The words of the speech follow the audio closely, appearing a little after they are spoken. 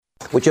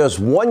With just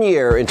 1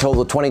 year until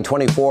the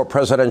 2024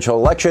 presidential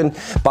election,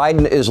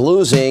 Biden is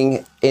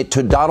losing it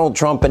to Donald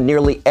Trump in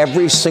nearly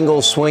every single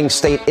swing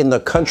state in the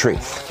country.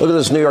 Look at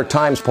this New York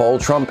Times poll.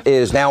 Trump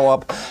is now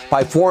up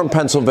by 4 in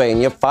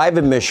Pennsylvania, 5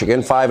 in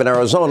Michigan, 5 in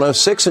Arizona,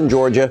 6 in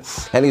Georgia,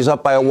 and he's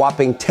up by a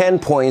whopping 10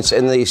 points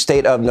in the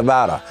state of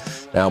Nevada.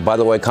 Now, by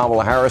the way,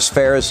 Kamala Harris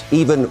fares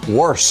even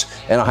worse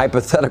in a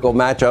hypothetical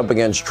matchup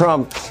against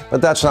Trump,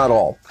 but that's not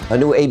all. A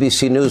new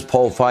ABC News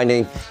poll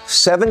finding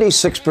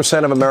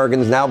 76% of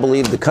Americans now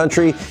believe the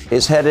country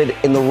is headed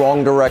in the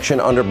wrong direction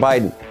under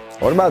Biden.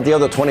 What about the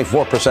other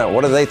 24%?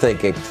 What are they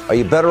thinking? Are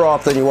you better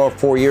off than you were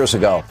 4 years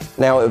ago?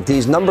 Now, if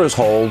these numbers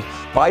hold,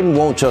 Biden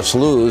won't just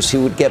lose, he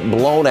would get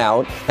blown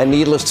out. And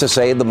needless to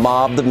say, the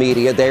mob, the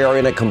media, they are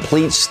in a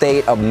complete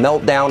state of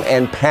meltdown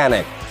and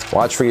panic.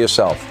 Watch for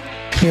yourself.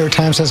 New York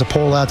Times has a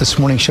poll out this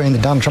morning showing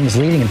that Donald Trump is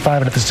leading in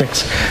 5 out of the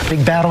 6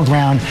 big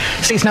battleground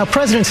states. Now,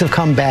 presidents have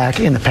come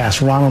back in the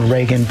past, Ronald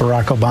Reagan,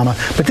 Barack Obama,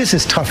 but this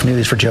is tough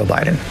news for Joe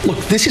Biden. Look,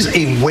 this is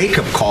a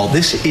wake-up call.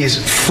 This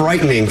is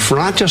frightening for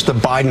not just the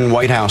Biden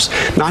White House,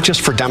 not just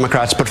for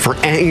Democrats, but for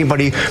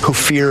anybody who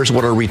fears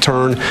what a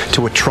return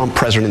to a Trump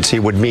presidency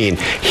would mean.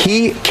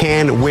 He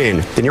can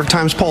win. The New York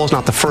Times poll is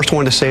not the first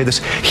one to say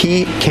this.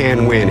 He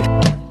can win.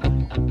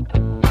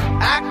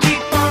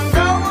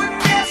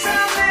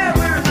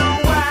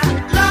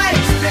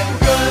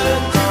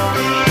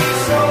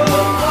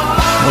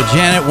 Well,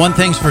 Janet, one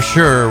thing's for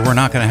sure, we're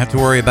not going to have to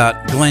worry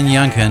about Glenn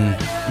Youngkin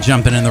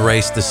jumping in the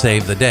race to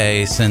save the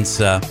day since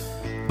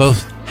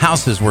both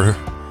houses were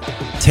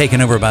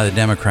taken over by the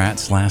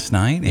Democrats last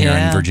night here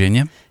in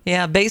Virginia.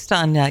 Yeah, based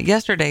on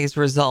yesterday's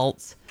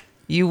results,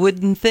 you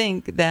wouldn't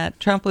think that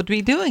Trump would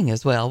be doing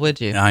as well, would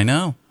you? I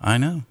know.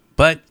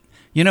 But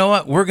you know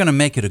what? We're going to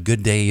make it a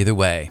good day either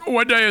way.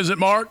 What day is it,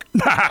 Mark?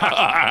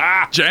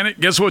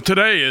 Janet, guess what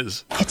today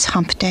is? It's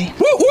hump day.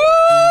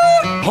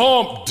 Woo-hoo!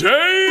 Hump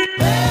day!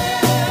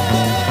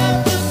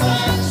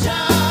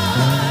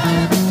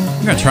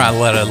 I'm going to try to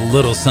let a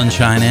little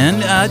sunshine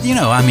in.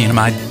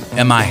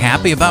 Am I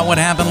happy about what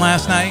happened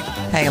last night?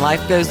 Hey,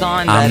 life goes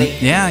on, buddy.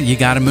 Yeah, you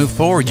got to move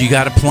forward. You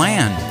got to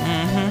plan.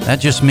 Mm-hmm. That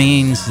just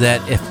means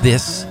that if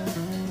this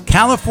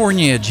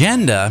California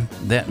agenda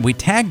that we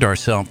tagged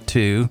ourselves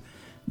to,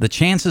 the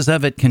chances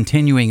of it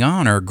continuing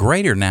on are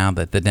greater now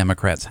that the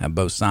Democrats have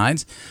both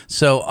sides.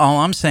 So all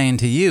I'm saying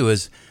to you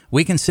is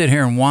we can sit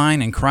here and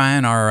whine and cry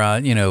in our,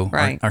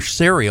 our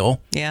cereal.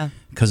 Yeah.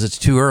 Because it's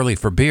too early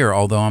for beer,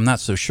 although I'm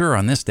not so sure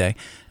on this day.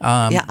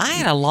 I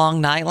had a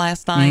long night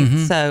last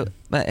night, so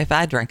if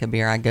I drank a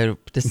beer, I'd go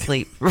to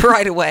sleep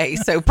right away,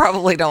 so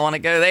probably don't want to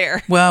go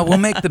there. Well, we'll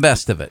make the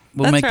best of it.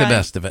 We'll make right. the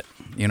best of it.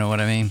 You know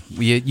what I mean?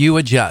 You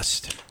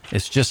adjust.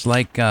 It's just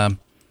like in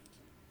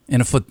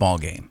a football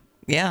game.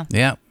 Yeah.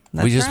 Yeah.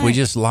 We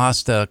just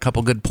lost a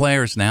couple good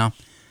players now.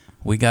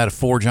 We got to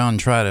forge on and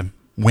try to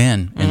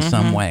win in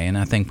some way, and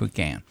I think we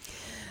can.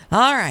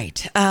 All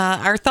right.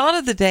 Our thought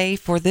of the day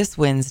for this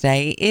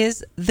Wednesday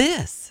is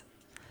this.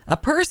 A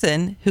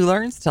person who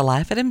learns to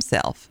laugh at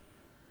himself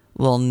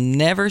will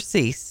never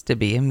cease to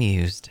be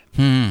amused.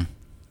 There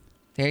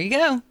you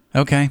go.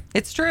 Okay.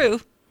 It's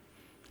true.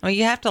 I mean,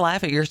 you have to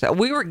laugh at yourself.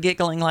 We were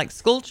giggling like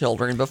school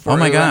children before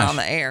we went on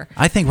the air.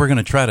 I think we're going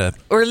to try to...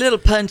 We're a little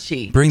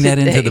punchy. Bring today.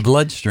 that into the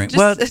bloodstream.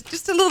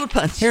 Just a little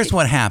punchy. Here's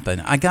what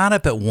happened. I got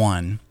up at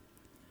 1,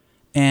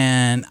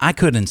 and I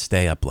couldn't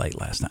stay up late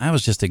last night. I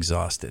was just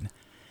exhausted.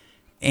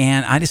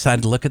 And I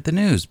decided to look at the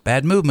news.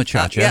 Bad move,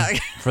 muchacha.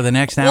 For the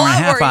next hour and a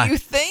half. What were you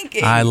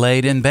thinking? I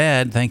laid in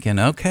bed thinking,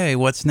 okay,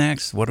 what's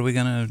next? What are we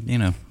going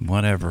to,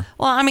 whatever.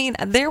 Well, I mean,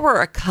 there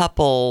were a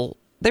couple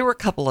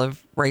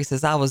of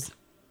races I was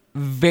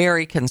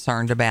very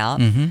concerned about.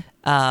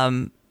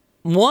 One,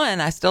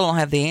 I still don't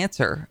have the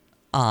answer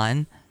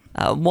on.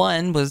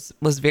 One was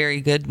very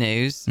good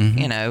news.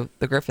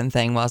 The Griffin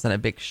thing wasn't a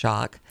big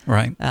shock.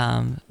 Right.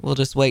 We'll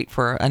just wait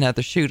for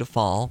another shoe to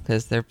fall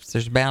because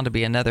there's bound to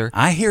be another.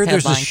 I hear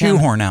there's a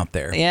shoehorn out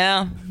there.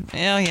 Yeah.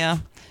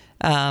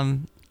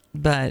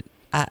 But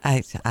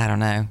I don't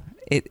know.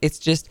 It's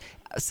just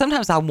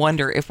sometimes I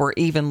wonder if we're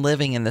even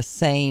living in the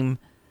same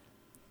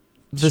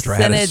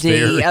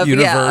vicinity of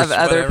universe, of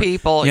other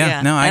people.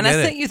 Yeah. No, I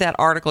sent you that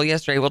article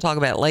yesterday. We'll talk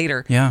about it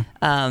later. Yeah.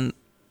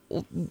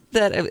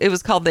 That it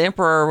was called "The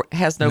Emperor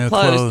Has No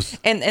Clothes,"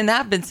 and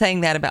I've been saying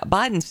that about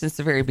Biden since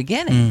the very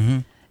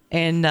beginning,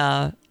 and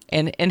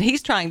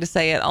he's trying to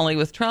say it only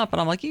with Trump,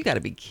 and I'm like, you got to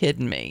be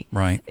kidding me,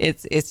 right?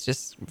 It's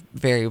just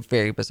very,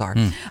 very bizarre.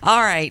 All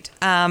right,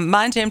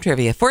 Mind Jam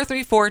trivia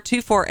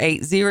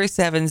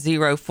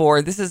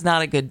 434-248-0704. This is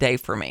not a good day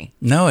for me.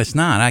 No, it's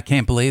not. I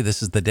can't believe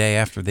this is the day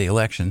after the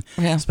election,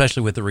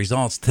 especially with the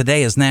results.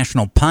 Today is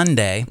National Pun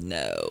Day.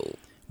 No.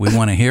 We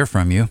want to hear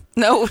from you.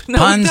 No,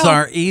 Puns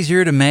are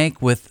easier to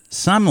make with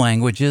some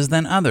languages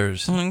than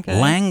others. Okay.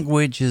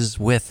 Languages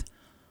with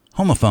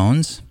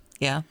homophones.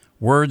 Yeah.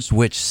 Words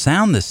which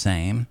sound the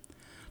same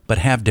but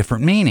have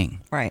different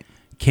meaning. Right.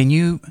 Can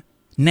you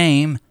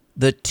name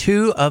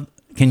two of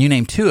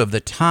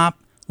the top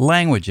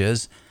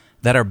languages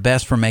that are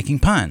best for making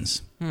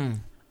puns?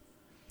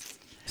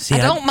 See, I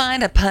don't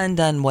mind a pun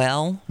done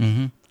well.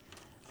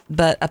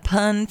 But a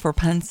pun for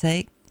pun's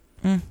sake,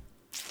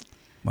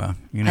 Well,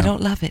 you know. I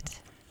don't love it.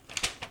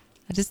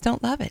 I just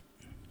don't love it.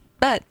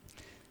 But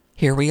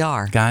here we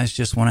are. Guys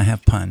just want to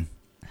have fun.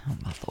 Oh,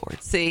 my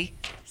Lord. See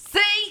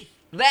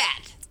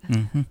that?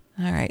 Mm-hmm.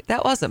 All right.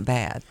 That wasn't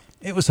bad.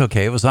 It was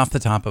okay. It was off the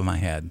top of my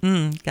head.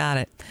 Got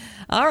it.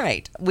 All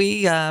right.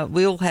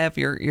 We'll have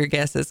your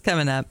guesses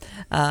coming up.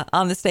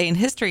 On this day in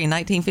history, in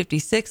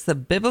 1956, the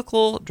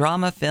biblical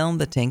drama film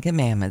The Ten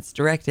Commandments,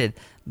 directed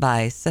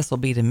by Cecil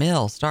B.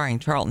 DeMille, starring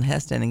Charlton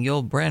Heston and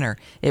Yul Brynner.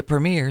 It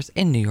premieres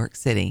in New York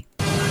City.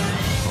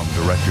 From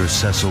director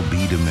Cecil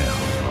B.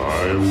 DeMille.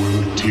 I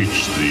will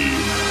teach thee.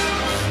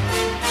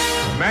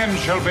 Man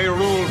shall be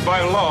ruled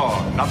by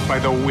law, not by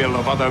the will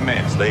of other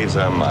men. Slaves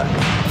are mine.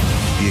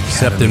 The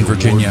Except Academy in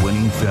Virginia.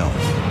 Award-winning film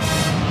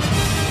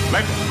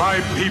Let my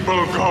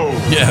people go.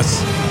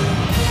 Yes.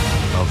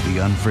 of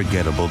the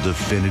unforgettable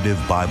definitive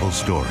Bible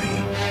story,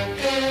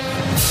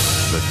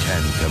 The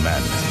Ten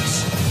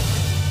Commandments.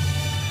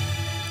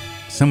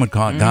 Some would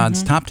call it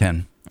God's top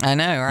 10. I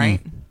know,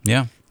 right?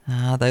 Yeah.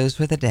 Those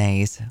were the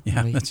days.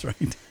 Yeah, We that's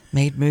right.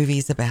 made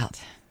movies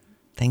about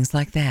things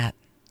like that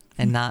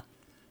and not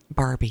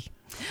Barbie.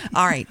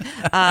 All right.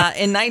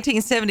 In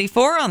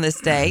 1974, on this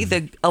day,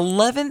 the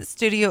 11th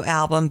studio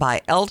album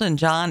by Elton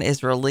John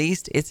is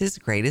released. It's his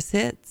greatest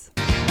hits.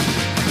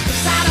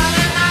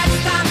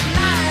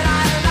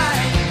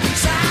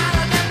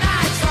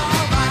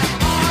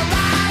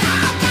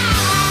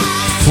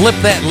 Flip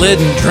that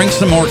lid and drink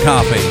some more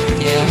coffee.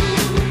 Yeah,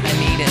 I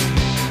need it.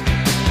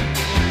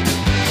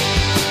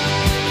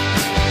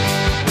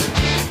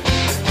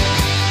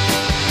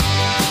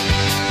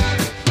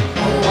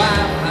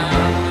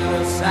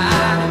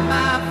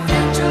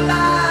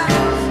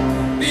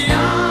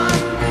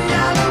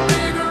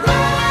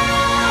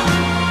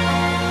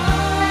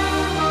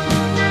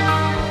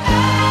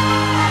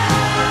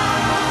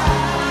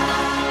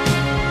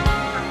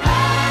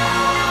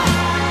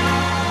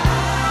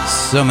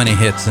 So many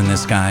hits in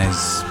this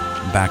guy's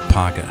back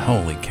pocket.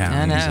 Holy cow.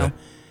 I know. He's a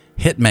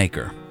hit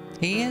maker.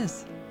 He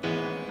is.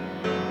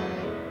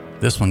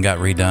 This one got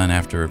redone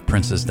after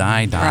Princess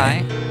Di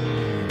died.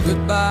 Right.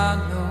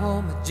 Goodbye,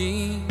 Norma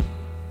Jean.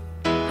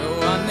 No,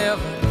 I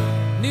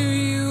never knew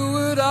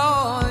you at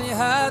all. You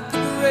had the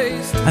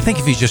grace. I think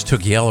if you just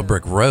took Yellow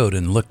Brick Road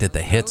and looked at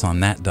the hits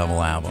on that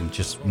double album,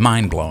 just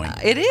mind-blowing.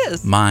 It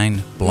is.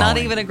 Mind-blowing. Not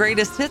even a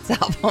greatest hits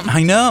album.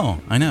 I know.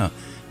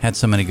 Had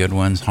so many good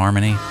ones.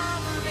 Harmony.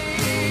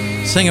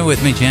 Sing it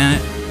with me, Janet.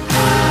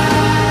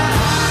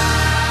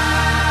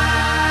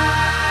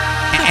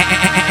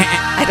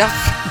 I don't.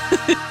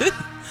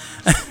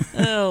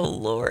 Oh,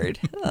 Lord.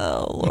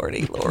 Oh,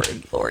 Lordy,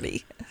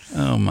 Lordy.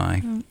 Oh,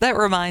 my. That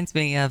reminds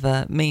me of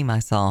a meme I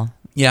saw.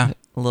 Yeah.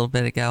 A little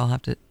bit ago. I'll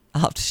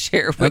have to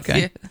share it with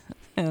Okay. you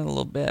in a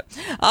little bit.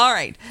 All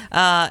right.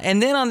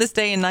 And then on this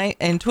day in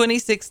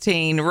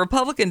 2016,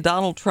 Republican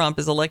Donald Trump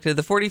is elected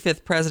the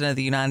 45th president of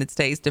the United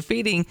States,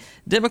 defeating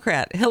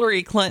Democrat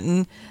Hillary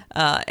Clinton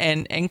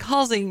and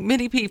causing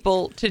many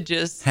people to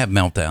just Have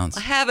meltdowns.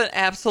 have an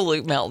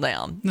absolute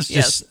meltdown.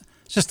 It's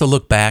just a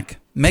look back.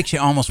 Makes you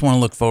almost want to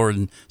look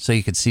forward so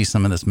you could see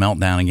some of this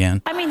meltdown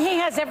again. I mean, he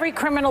has every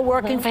criminal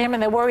working for him,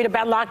 and they're worried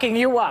about locking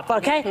you up,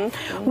 okay?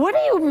 What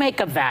do you make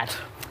of that?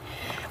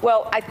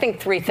 Well, I think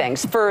three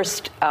things.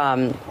 First,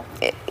 I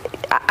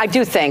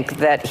do think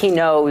that he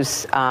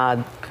knows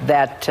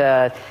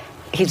that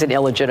he's an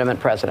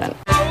illegitimate president.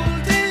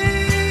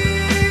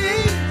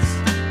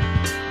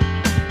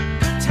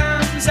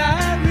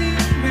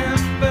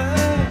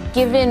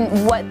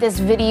 Given what this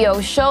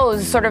video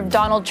shows, sort of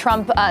Donald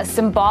Trump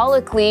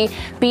symbolically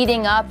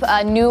beating up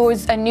a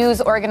news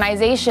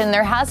organization,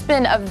 there has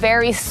been a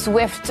very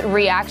swift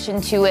reaction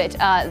to it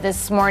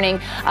this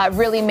morning.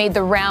 Really made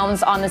the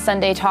rounds on the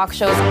Sunday talk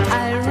shows.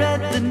 I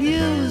read the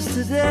news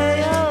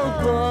today,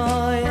 oh boy.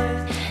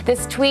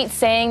 This tweet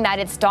saying that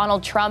it's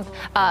Donald Trump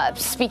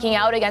speaking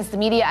out against the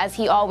media as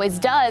he always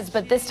does,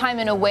 but this time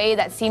in a way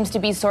that seems to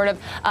be sort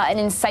of an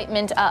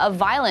incitement of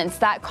violence.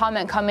 That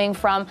comment coming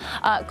from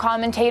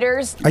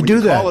commentators. I do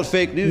that. Call it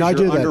fake news. No, I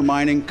do You're that.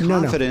 undermining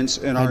No, confidence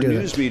in our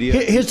news media.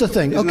 Here's the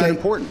thing. Isn't okay, that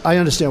important? I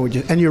understand what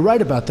you, and you're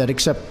right about that.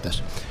 Except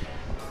this.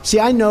 See,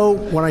 I know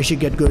when I should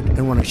get good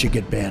and when I should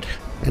get bad,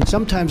 and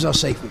sometimes I'll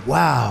say,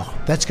 "Wow,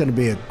 that's going to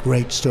be a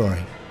great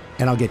story,"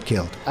 and I'll get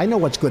killed. I know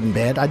what's good and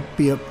bad. I'd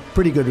be a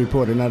pretty good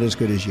reporter, not as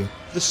good as you.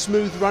 The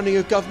smooth running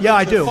of government. Yeah,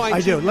 I do.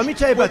 I do. Let me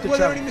tell you about the Were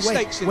there trouble. any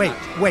mistakes in Wait.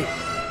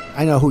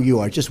 I know who you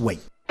are. Just wait.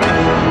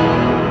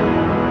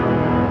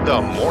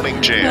 The Morning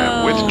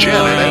Jam with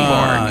Janet and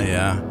Mark.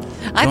 Yeah.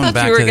 I Going thought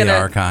back you were to the gonna.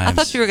 archives. I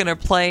thought you were gonna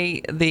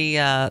play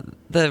the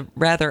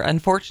rather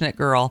unfortunate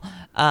girl.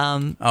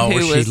 Where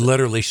who she was,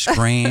 literally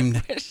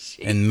screamed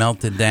and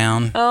melted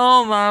down.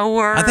 Oh my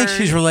word! I think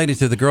she's related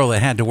to the girl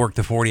that had to work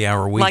the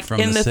 40-hour week like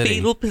from in the city.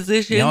 fetal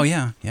position. Oh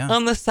yeah.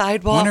 On the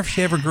sidewalk. Wonder if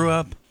she ever grew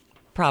up.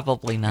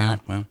 Probably not.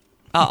 Yeah,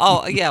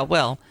 well. Yeah.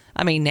 Well,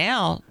 I mean,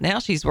 now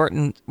she's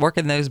working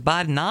those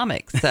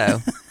Bidenomics,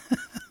 so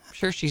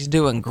Sure, she's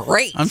doing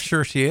great. I'm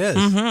sure she is.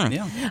 Mm-hmm.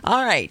 Yeah.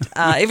 All right.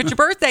 If it's your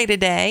birthday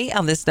today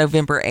on this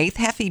November 8th,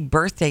 happy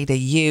birthday to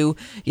you.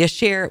 You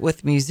share it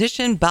with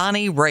musician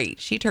Bonnie Raitt.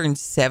 She turns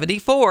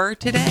 74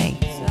 today.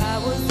 I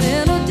was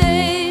in a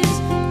daze,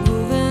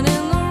 moving in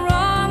the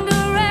wrong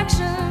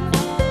direction,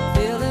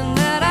 feeling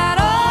that I'd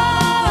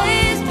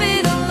always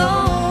be the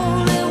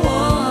lonely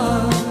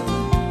one.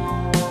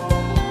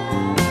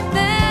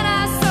 Then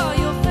I saw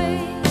your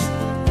face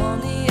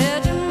on the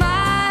edge of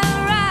my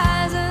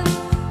horizon,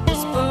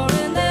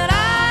 whispering that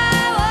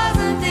I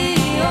wasn't the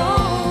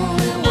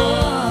only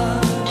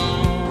one.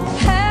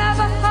 Have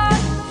a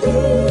heart,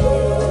 please.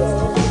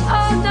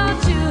 Oh,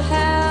 don't you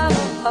have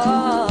a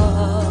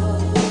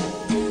heart?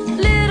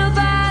 Little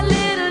by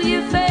little you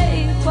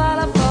fade while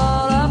I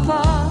fall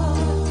apart.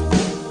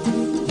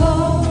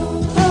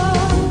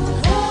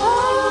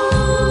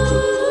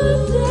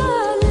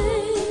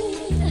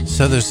 Darling.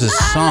 So there's this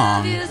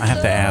song, I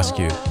have to ask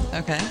you,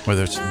 Okay.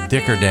 whether it's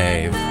Dick or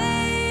Dave,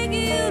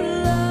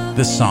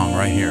 this song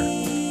right here.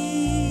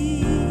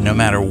 No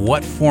matter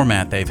what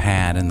format they've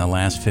had in the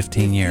last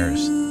 15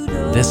 years,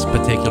 this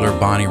particular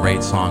Bonnie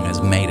Raitt song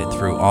has made it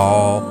through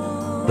all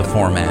the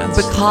formats.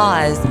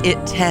 Because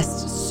it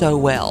tests so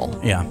well.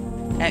 Yeah.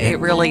 It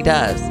really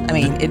does. I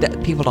mean,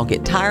 people don't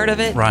get tired of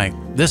it. Right.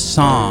 This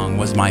song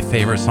was my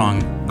favorite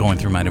song going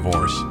through my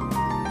divorce.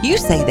 You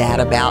say that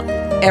about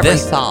every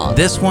song.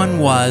 This one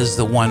was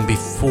the one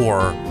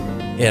before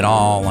it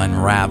all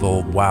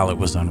unraveled while it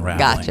was unraveling.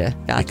 Gotcha.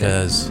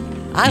 Because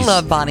I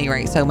love Bonnie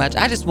Raitt so much.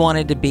 I just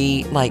wanted to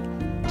be like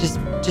just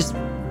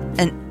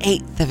an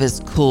eighth of as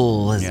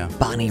cool as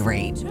Bonnie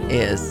Raitt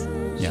is.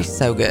 She's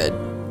so good.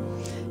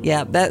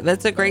 Yeah,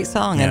 that's a great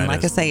song. Yeah, and it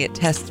like is. I say, it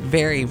tests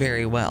very,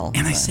 very well.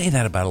 And I say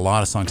that about a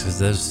lot of songs because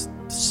those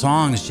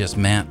songs just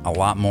meant a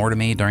lot more to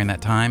me during that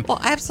time. Well,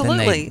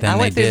 absolutely. than I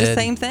went they through the did,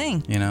 same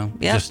thing. You know,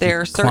 Yeah, just there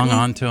are clung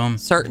on to them.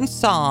 certain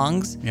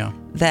songs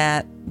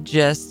that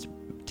just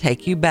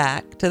take you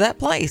back to that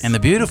place. And the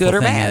beautiful good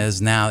or thing bad.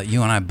 is now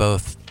you and I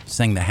both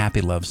sing the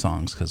happy love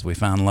songs because we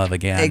found love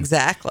again.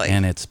 Exactly.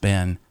 And it's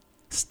been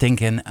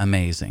stinking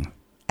amazing.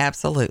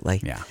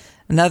 Absolutely. Yeah.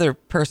 Another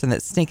person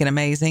that's stinking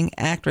amazing,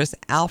 actress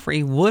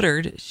Alfre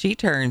Woodard. She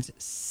turns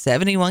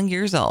 71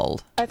 years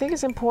old. I think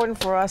it's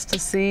important for us to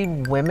see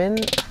women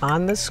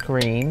on the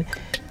screen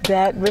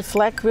that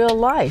reflect real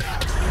life.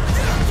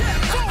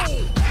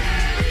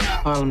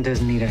 Harlem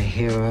doesn't need a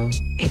hero.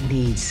 It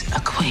needs a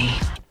queen.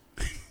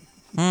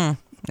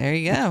 There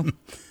you go.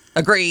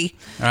 Agree.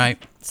 All right.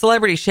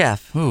 Celebrity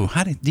Chef. Ooh,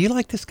 do you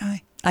like this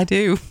guy? I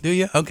do. Do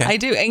you? Okay. I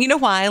do. And you know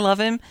why I love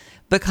him?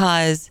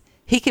 Because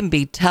he can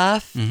be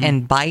tough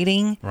and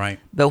biting. Right.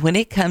 But when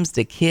it comes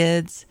to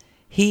kids,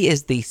 he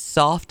is the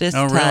softest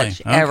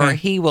touch ever. Okay.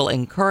 He will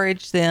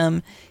encourage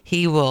them.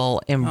 He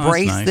will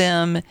embrace nice.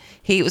 them.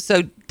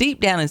 So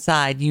deep down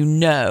inside, you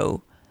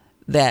know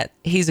that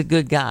he's a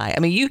good guy. I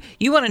mean,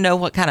 you want to know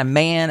what kind of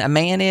man a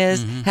man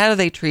is. How do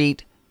they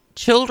treat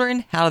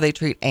children? How do they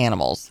treat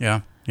animals?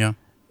 Yeah. Yeah.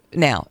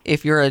 Now,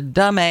 if you're a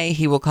dumb A,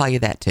 he will call you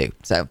that too.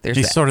 So there's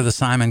He's that. sort of the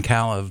Simon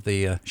Cowell of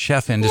the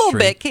chef A industry. little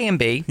bit can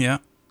be. Yeah.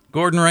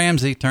 Gordon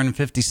Ramsay turning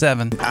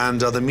 57.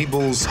 And are the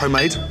meatballs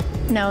homemade?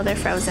 No, they're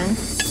frozen.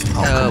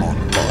 Oh, come on.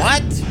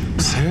 What?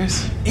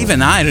 Serious?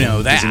 Even I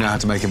know that. Does he know how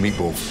to make a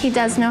meatball? He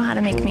does know how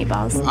to make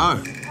meatballs.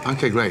 Oh,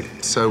 okay, great.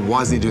 So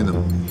why is he doing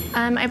them?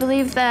 I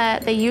believe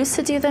that they used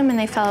to do them and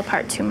they fell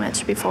apart too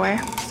much before.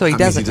 So he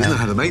doesn't know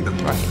how to make them.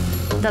 Right.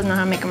 Doesn't know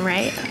how to make them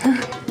right.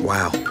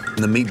 Wow. And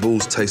the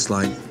meatballs taste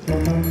like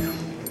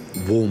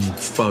warm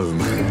foam.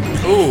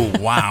 Oh,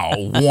 wow.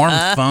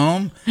 Warm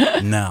foam?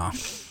 No.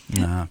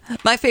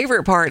 My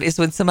favorite part is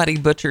when somebody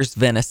butchers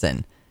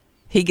venison.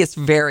 He gets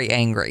very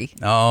angry.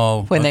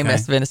 Oh, when they okay.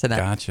 mess venison up.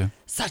 Gotcha.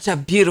 Such a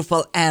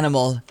beautiful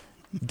animal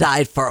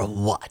died for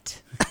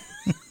what?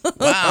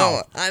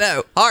 Wow. I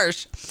know.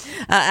 Harsh.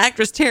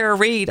 Actress Tara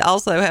Reid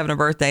also having a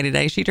birthday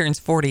today. She turns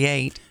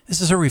 48.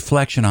 This is a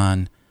reflection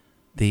on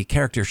the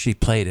character she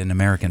played in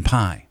American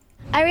Pie.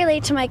 I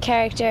relate to my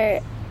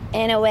character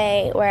in a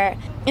way where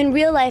in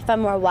real life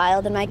I'm more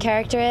wild than my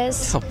character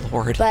is. Oh,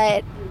 Lord.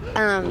 But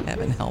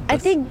Heaven help I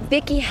us. think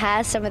Vicky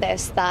has some of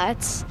those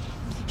thoughts.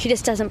 She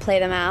just doesn't play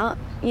them out,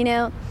 you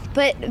know?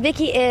 But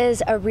Vicky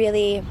is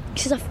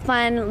she's a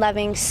fun,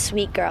 loving,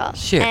 sweet girl.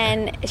 Sure.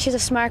 And she's a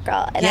smart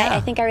girl. And Yeah. I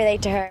think I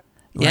relate to her.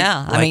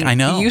 Yeah. I mean, I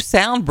know. you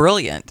sound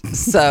brilliant.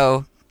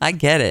 So I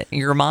get it.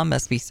 Your mom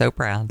must be so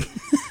proud.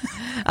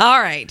 All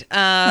right.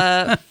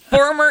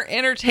 Former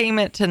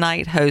Entertainment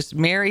Tonight host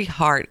Mary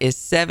Hart is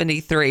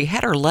 73.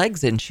 Had her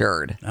legs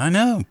insured. I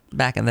know.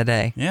 Back in the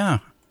day. Yeah.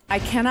 I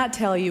cannot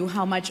tell you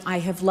how much I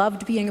have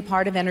loved being a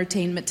part of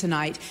Entertainment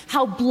Tonight,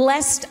 how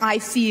blessed I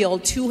feel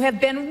to have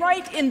been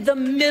right in the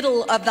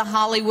middle of the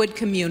Hollywood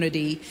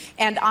community,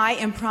 and I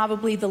am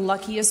probably the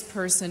luckiest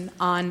person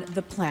on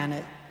the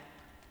planet.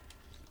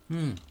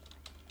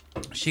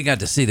 She got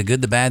to see the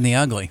good, the bad, and the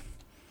ugly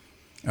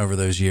over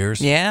those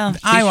years. Yeah,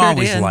 I sure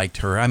always did. liked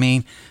her. I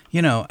mean,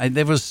 you know,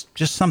 there was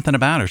just something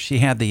about her. She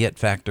had the it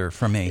factor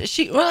for me.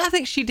 Well, I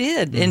think she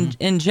did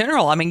in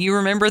general. I mean, you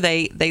remember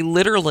they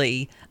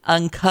literally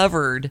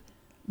uncovered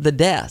the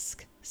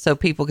desk so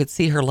people could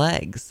see her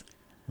legs.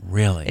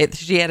 Really?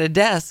 She had a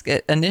desk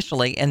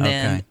initially, and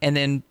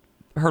then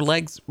her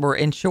legs were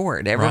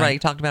insured. Everybody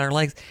talked about her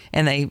legs,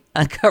 and they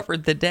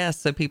uncovered the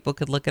desk so people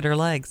could look at her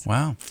legs.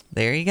 Wow.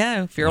 There you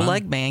go. If you're a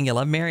leg man, you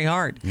love Mary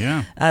Hart.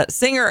 Yeah.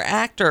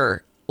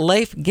 Singer-actor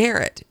Leif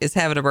Garrett is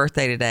having a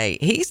birthday today.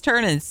 He's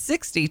turning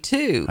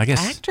 62. I guess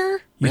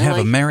actor? you'd Really? have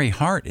a Mary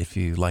Hart if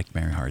you liked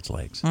Mary Hart's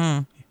legs,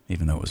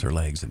 even though it was her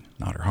legs and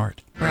not her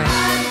heart.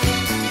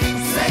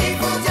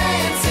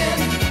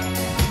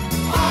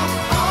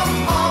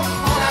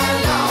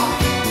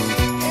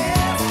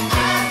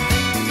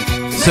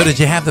 So did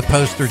you have the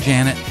poster,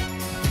 Janet?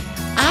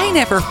 I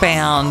never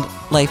found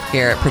Leif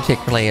Garrett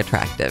particularly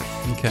attractive.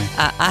 Okay.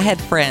 I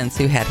had friends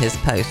who had his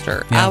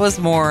poster. Yeah. I was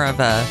more of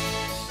a,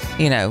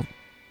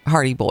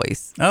 Hardy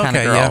Boys kind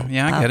of girl.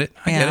 Yeah, I get it.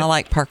 I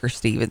like Parker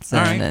Stevenson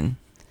All right.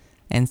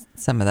 and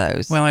some of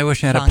those. Well, I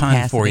wish I had Sean a pun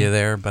Cassidy. for you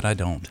there, but I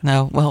don't.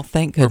 No, well,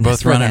 thank goodness. We're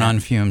both for running that. on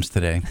fumes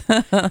today.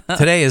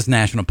 Today is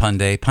National Pun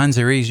Day. Puns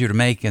are easier to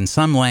make in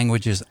some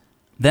languages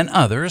than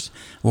others.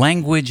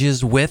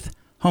 Languages with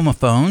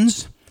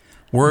homophones,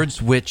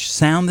 words which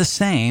sound the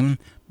same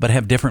but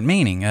have different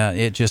meaning.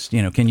 It just,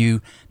 can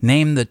you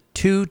name the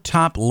 2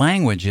 top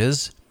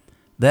languages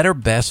that are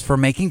best for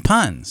making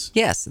puns?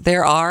 Yes,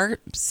 there are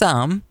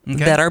some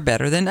that are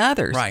better than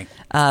others. Right.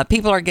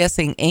 People are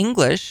guessing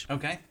English.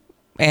 Okay.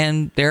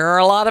 And there are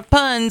a lot of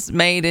puns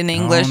made in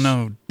English. Oh,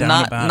 no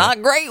doubt about it.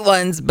 Not great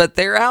ones, but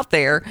they're out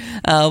there.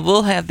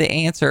 We'll have the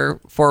answer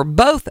for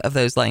both of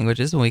those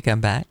languages when we come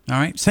back. All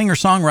right.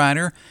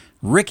 Singer-songwriter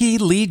Ricky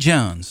Lee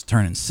Jones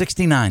turning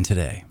 69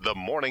 today. The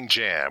Morning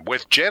Jam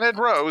with Janet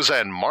Rose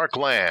and Mark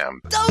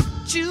Lamb.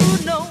 Don't you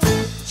know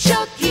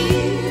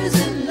Chucky's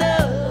in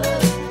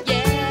love?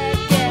 Yeah,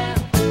 yeah.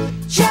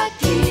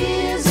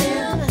 Chucky's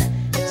in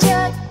love.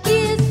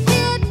 Chucky's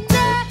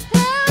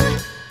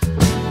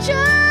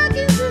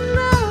in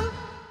love.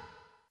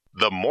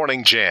 The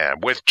Morning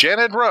Jam with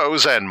Janet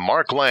Rose and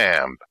Mark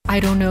Lamb.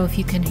 I don't know if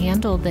you can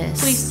handle this.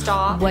 Please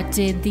stop. What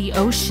did the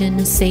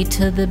ocean say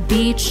to the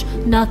beach?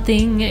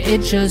 Nothing,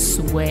 it just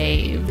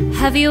waved.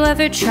 Have you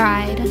ever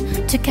tried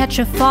to catch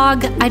a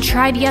fog? I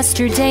tried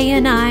yesterday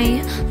and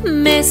I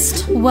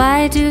missed.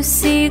 Why do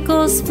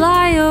seagulls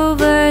fly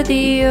over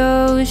the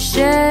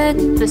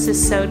ocean? This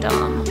is so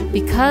dumb.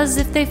 Because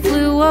if they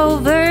flew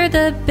over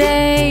the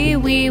bay,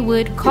 we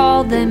would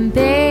call them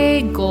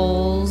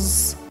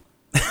bagels.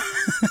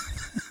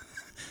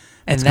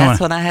 And that's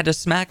when I had to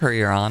smack her,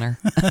 Your Honor.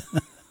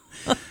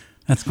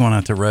 That's going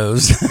out to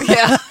Rose.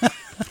 Yeah.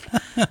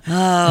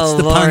 Oh, it's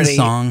the pun Lordy.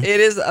 song.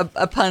 It is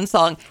a pun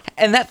song,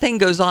 and that thing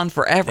goes on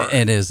forever.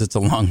 It is. It's a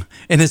long,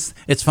 and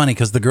it's funny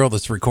because the girl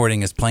that's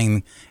recording is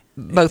playing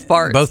both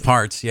parts. Both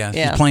parts, yeah.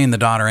 Yeah. She's playing the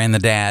daughter and the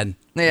dad.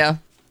 Yeah.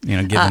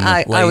 Giving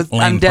the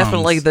I'm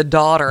definitely the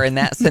daughter in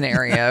that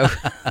scenario.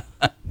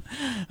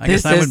 I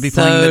guess I would be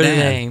playing the dad.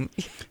 lame.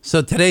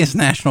 So today's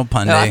National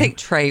Pun Day. No, I think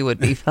Trey would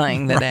be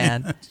playing the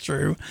dad. That's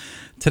true.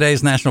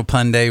 Today's National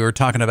Pun Day. We're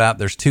talking about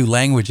there's 2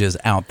 languages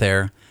out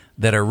there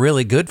that are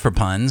really good for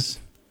puns.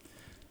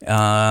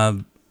 I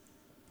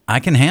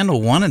can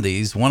handle one of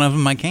these. One of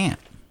them I can't.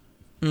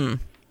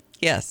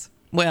 Yes.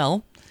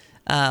 Well,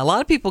 a lot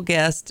of people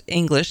guessed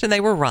English, and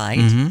they were right.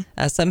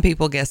 Mm-hmm. Some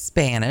people guessed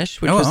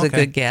Spanish, which was a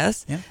good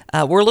guess.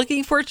 Yeah. We're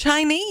looking for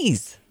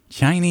Chinese.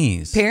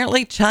 Chinese.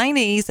 Apparently,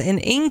 Chinese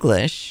and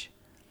English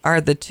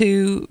are the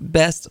 2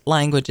 best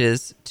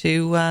languages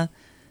to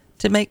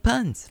make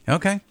puns.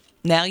 Okay.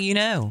 Now you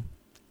know.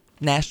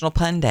 National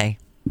Pun Day.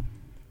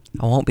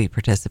 I won't be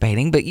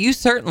participating, but you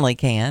certainly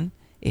can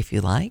if you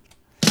like.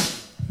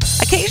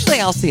 Occasionally,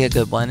 I'll see a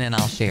good one and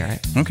I'll share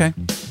it. Okay.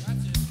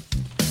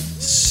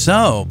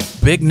 So,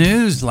 big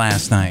news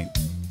last night.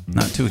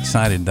 Not too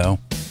excited, though.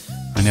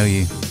 I know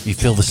you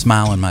feel the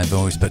smile in my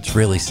voice, but it's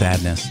really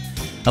sadness.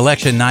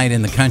 Election night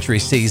in the country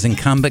sees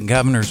incumbent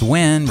governors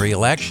win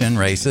re-election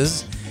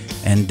races,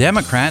 and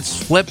Democrats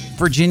flip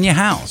Virginia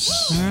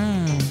House.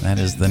 That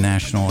is the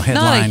national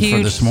headline Not a huge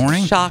for this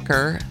morning.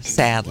 Shocker,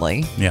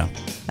 sadly. Yeah.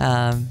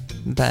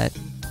 But,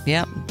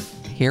 yep,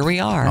 here we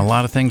are. A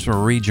lot of things were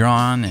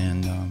redrawn,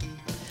 and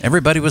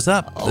everybody was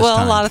up this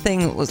time. A lot of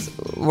things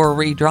were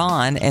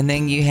redrawn, and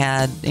then you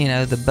had,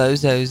 the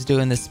bozos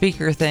doing the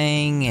speaker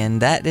thing,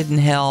 and that didn't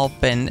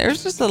help, and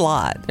there's just a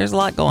lot. There's a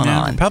lot going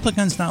on.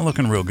 Republicans not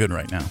looking real good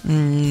right now.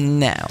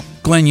 No.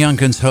 Glenn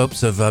Youngkin's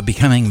hopes of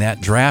becoming that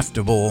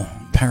draftable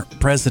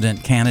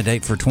president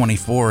candidate for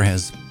 24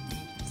 has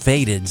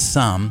faded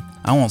some.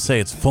 I won't say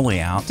it's fully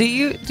out. Do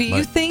you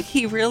think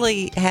he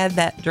really had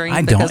that dream?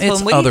 I don't.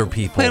 Because It's other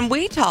people. When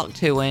we talked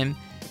to him,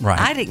 Right.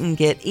 I didn't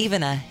get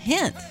even a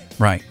hint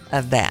Right.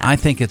 of that. I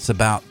think it's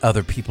about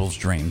other people's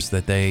dreams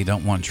that they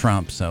don't want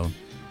Trump. So,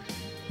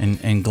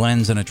 and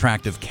Glenn's an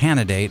attractive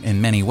candidate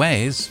in many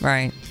ways.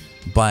 Right.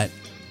 But,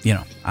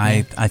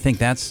 I think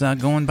that's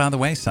going by the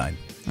wayside.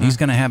 He's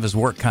going to have his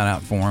work cut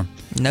out for him.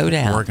 No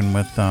doubt. Working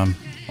with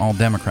all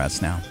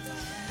Democrats now.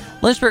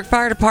 Lynchburg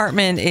Fire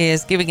Department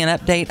is giving an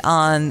update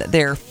on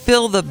their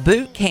Fill the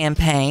Boot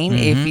campaign.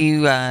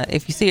 Mm-hmm.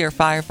 If you see our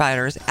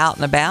firefighters out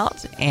and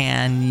about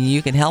and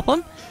you can help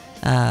them,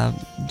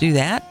 do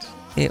that.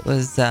 It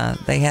was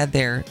they had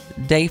their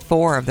day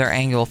 4 of their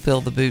annual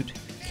Fill the Boot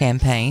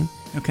campaign.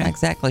 Okay. Not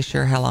exactly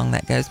sure how long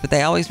that goes, but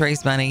they always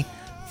raise money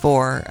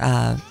for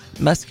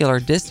muscular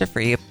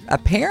dystrophy.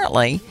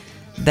 Apparently,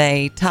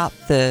 they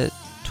topped the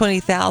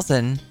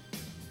 20,000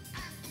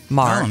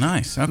 mark. Oh,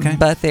 nice. Okay.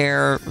 But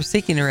they're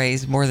seeking to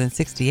raise more than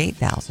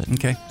 68,000.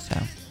 Okay. So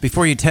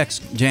before you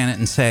text Janet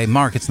and say,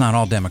 Mark, it's not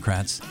all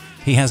Democrats.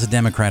 He has a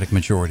Democratic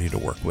majority to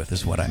work with,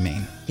 is what I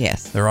mean.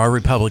 Yes. There are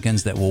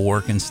Republicans that will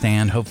work and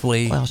stand,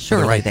 hopefully, Well, for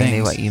surely the right they things.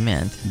 knew what you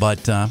meant.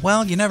 But,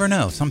 well, you never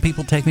know. Some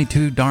people take me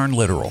too darn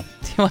literal.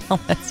 Well,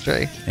 that's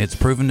true. It's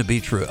proven to be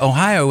true.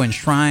 Ohio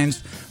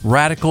enshrines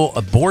radical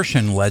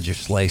abortion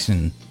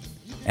legislation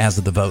as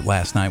of the vote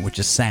last night, which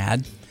is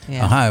sad.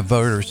 Yeah. Ohio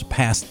voters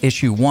passed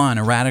Issue 1.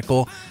 A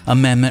radical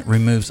amendment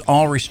removes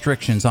all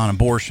restrictions on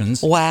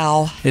abortions.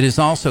 Wow. It is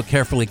also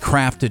carefully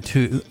crafted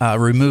to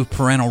remove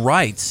parental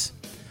rights,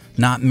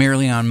 not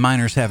merely on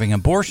minors having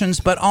abortions,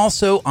 but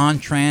also on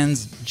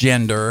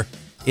transgender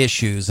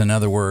issues. In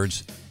other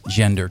words,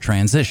 gender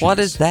transitions. What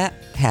does that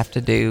have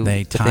to do They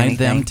with tied anything?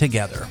 them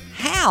together.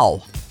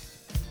 How?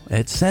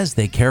 It says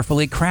they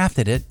carefully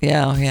crafted it.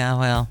 Yeah,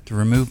 well. To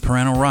remove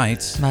parental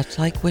rights. Much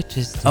like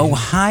witches do.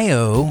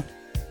 Ohio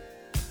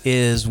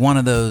is one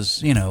of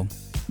those,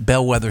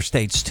 bellwether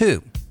states,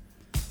 too.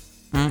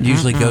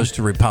 Usually goes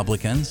to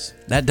Republicans.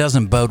 That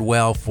doesn't bode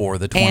well for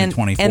the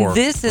 2024 And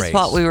this is race.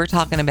 what we were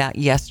talking about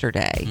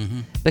yesterday,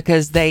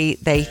 because they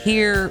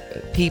hear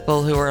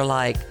people who are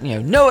like,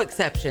 no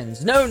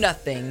exceptions, no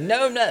nothing,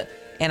 no.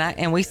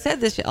 And we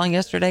said this on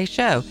yesterday's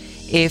show.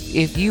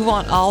 If you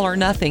want all or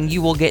nothing,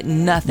 you will get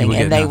nothing.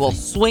 And they will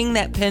swing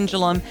that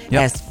pendulum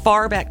as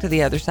far back to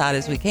the other side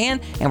as we can.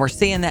 And we're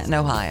seeing that in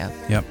Ohio.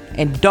 Yep.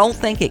 And don't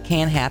think it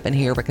can happen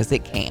here, because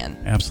it can.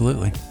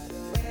 Absolutely.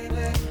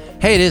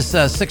 Hey, it is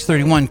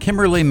 6:31.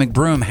 Kimberly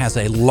McBroom has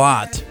a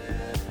lot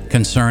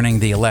concerning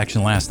the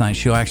election last night.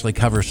 She'll actually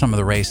cover some of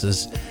the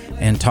races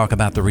and talk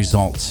about the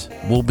results.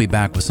 We'll be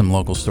back with some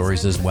local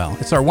stories as well.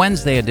 It's our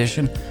Wednesday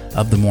edition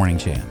of the Morning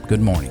Jam.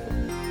 Good morning.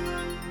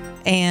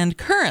 And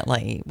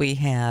currently, we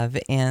have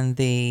in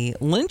the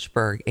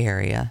Lynchburg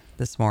area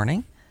this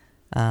morning.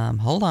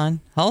 Hold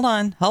on.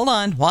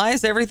 Why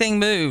is everything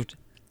moved?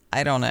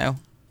 I don't know.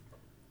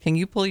 Can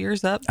you pull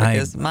yours up?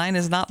 Because mine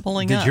is not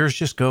pulling up. Did yours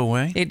just go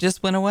away? It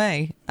just went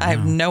away. I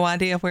have no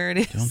idea where it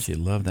is. Don't you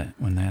love that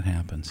when that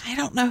happens? I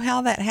don't know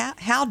how that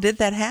how did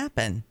that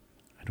happen?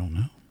 I don't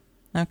know.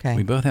 Okay.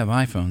 We both have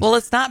iPhones. Well,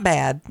 it's not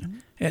bad.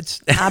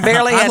 It's. I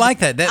barely. I had like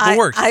that. That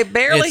works. I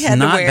barely It's had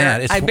not to wear.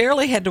 bad. It's I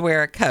barely had to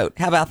wear a coat.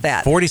 How about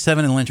that?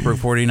 47 in Lynchburg,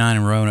 49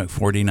 in Roanoke,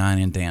 49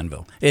 in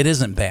Danville. It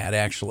isn't bad,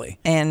 actually.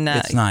 And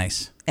it's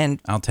nice.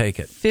 And I'll take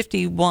it.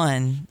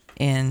 51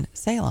 in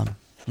Salem.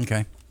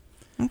 Okay.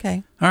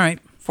 Okay. All right.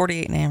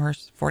 48 in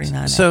Amherst,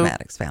 49 in So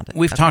Appomattox. Found it.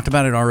 We've Okay. talked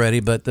about it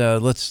already, but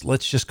let's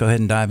just go ahead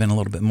and dive in a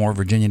little bit more.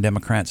 Virginia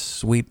Democrats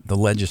sweep the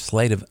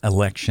legislative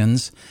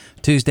elections.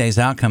 Tuesday's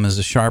outcome is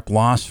a sharp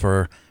loss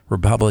for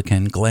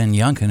Republican Glenn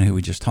Youngkin, who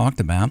we just talked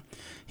about.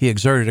 He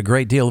exerted a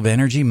great deal of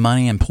energy,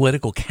 money, and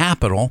political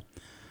capital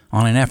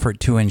on an effort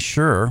to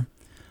ensure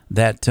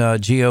that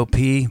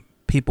GOP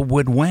people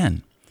would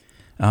win.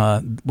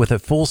 With a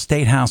full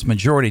state house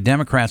majority,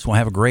 Democrats will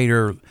have a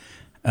greater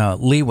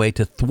leeway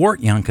to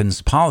thwart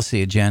Youngkin's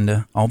policy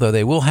agenda, although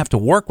they will have to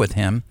work with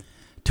him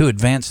to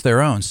advance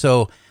their own.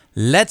 So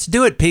let's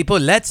do it, people.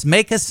 Let's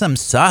make us some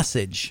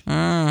sausage.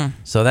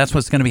 So that's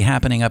what's going to be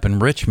happening up in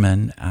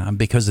Richmond,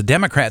 because the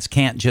Democrats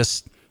can't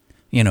just,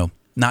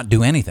 not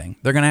do anything.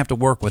 They're going to have to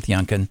work with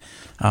Youngkin.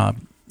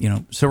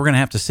 So we're going to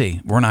have to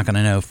see. We're not going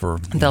to know for...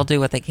 They'll do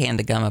what they can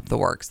to gum up the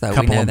works, though.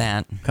 We know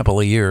that. Couple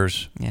of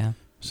years. Yeah.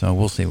 So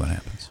we'll see what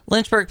happens.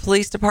 Lynchburg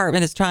Police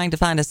Department is trying to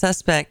find a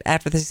suspect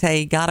after they say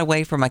he got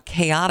away from a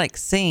chaotic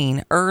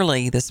scene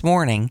early this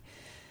morning.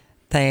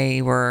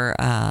 They were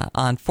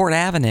on Fort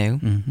Avenue.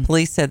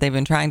 Police said they've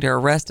been trying to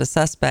arrest a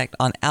suspect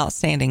on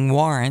outstanding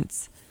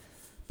warrants.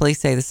 Police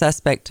say the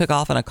suspect took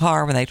off in a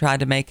car when they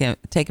tried to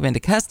take him into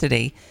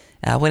custody.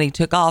 When he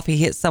took off, he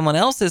hit someone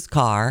else's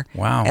car,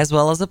 as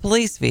well as a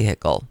police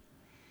vehicle.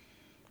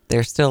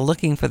 They're still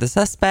looking for the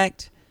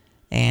suspect,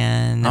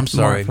 and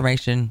more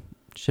information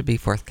should be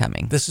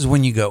forthcoming. This is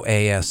when you go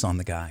AS on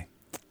the guy.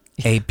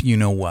 Ape, you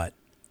know what?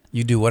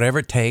 You do whatever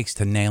it takes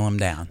to nail him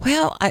down.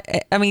 Well,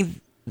 I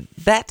mean,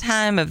 that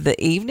time of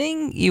the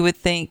evening, you would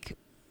think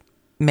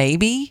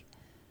maybe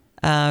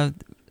so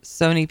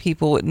many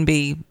people wouldn't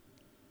be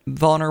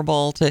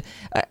vulnerable to...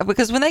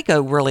 because when they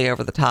go really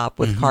over the top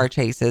with car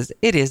chases,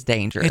 it is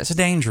dangerous. It's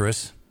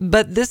dangerous.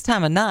 But this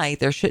time of night,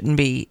 there shouldn't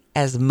be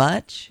as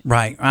much.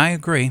 Right, I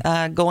agree.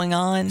 Going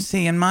on.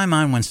 See, in my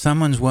mind, when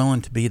someone's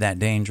willing to be that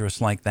dangerous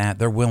like that,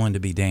 they're willing to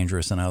be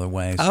dangerous in other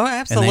ways. Oh,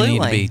 absolutely. And they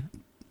need to be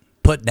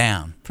put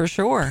down. For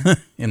sure.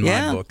 in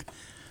my book.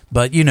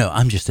 But,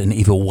 I'm just an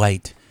evil,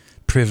 white,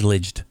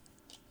 privileged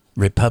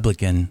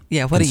Republican,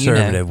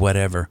 conservative,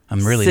 whatever.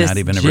 I'm really not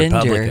even a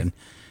Republican.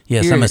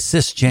 Yes, I'm a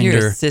cisgender.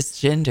 You're a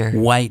cisgender.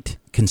 White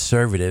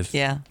conservative.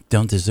 Yeah.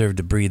 Don't deserve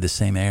to breathe the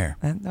same air.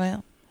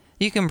 Well,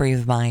 you can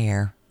breathe my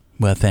air.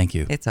 Well, thank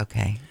you. It's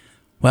okay.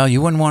 Well,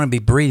 you wouldn't want to be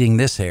breathing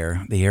this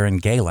air. The air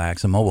in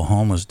Galax, a mobile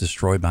home, was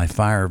destroyed by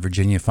fire.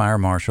 Virginia Fire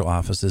Marshal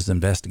Office is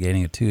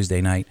investigating a Tuesday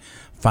night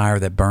fire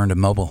that burned a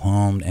mobile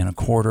home and a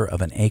quarter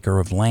of an acre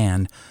of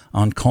land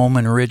on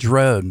Coleman Ridge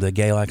Road. The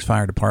Galax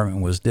Fire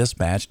Department was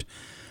dispatched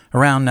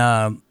around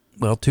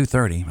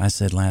 2:30. I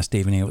said last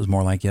evening. It was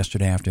more like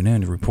yesterday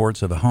afternoon.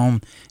 Reports of a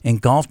home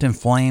engulfed in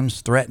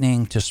flames,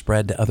 threatening to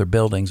spread to other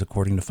buildings,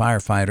 according to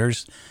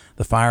firefighters.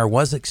 The fire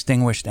was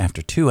extinguished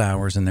after 2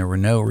 hours, and there were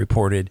no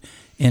reported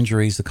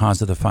injuries. The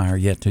cause of the fire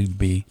yet to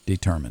be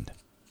determined.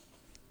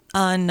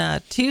 On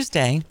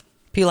Tuesday,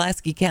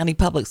 Pulaski County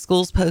Public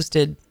Schools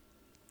posted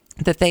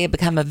that they had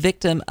become a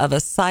victim of a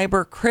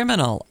cyber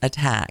criminal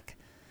attack.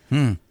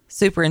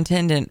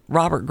 Superintendent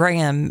Robert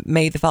Graham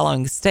made the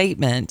following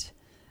statement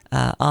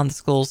on the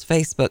school's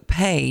Facebook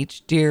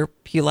page. Dear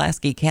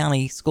Pulaski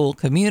County school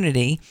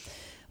community,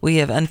 we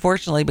have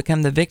unfortunately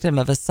become the victim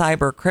of a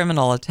cyber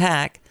criminal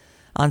attack.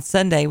 On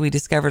Sunday, we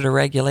discovered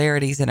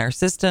irregularities in our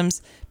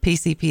systems.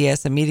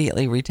 PCPS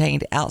immediately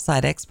retained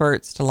outside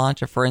experts to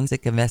launch a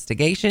forensic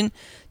investigation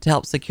to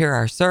help secure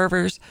our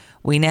servers.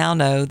 We now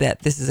know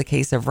that this is a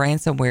case of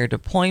ransomware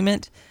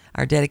deployment.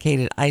 Our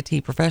dedicated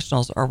IT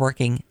professionals are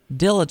working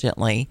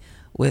diligently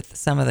with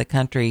some of the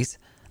country's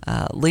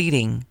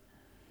leading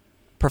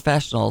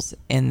professionals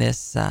in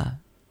this,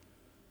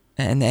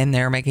 and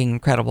they're making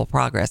incredible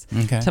progress.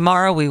 Okay.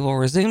 Tomorrow, we will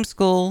resume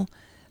school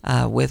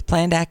with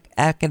planned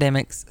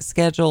academics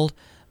scheduled.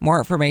 More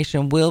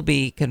information will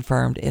be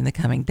confirmed in the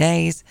coming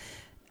days.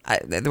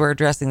 We're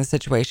addressing the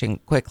situation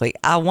quickly.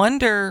 I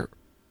wonder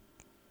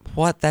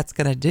what that's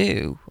going to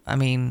do. I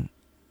mean,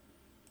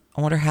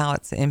 I wonder how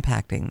it's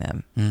impacting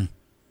them.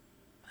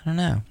 I don't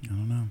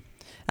know.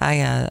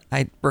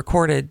 I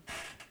recorded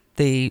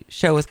the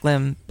show with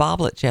Glenn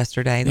Boblett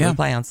yesterday that we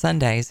play on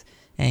Sundays,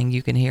 and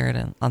you can hear it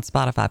on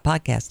Spotify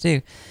podcast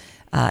too.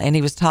 And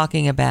he was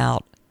talking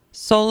about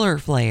solar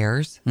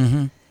flares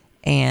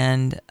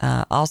and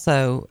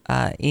also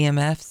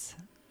EMFs.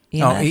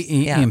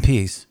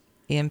 EMPs.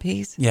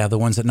 EMPs? Yeah, the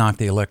ones that knock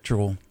the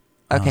electrical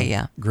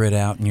grid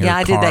out. In your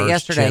I did that cars,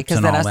 yesterday chips, because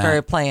and then I all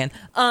started that. playing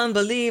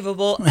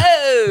Unbelievable.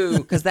 Oh,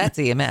 because that's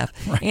EMF.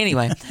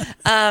 Anyway.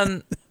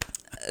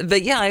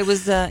 But yeah, it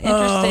was interesting.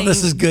 Oh,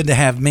 this is good to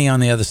have me on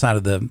the other side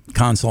of the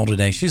console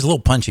today. She's a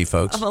little punchy,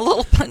 folks. I'm a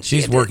little punchy.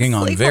 She's working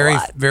on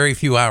very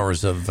few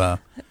hours of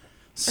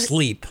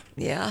sleep.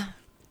 Yeah.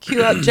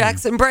 Cue up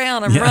Jackson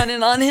Brown. I'm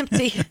running on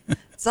empty.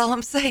 That's all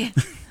I'm saying.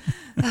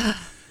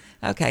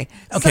 Okay.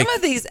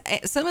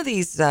 Some of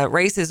these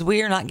races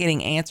we are not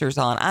getting answers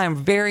on. I'm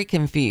very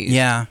confused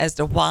as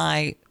to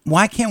why.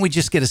 Why can't we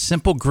just get a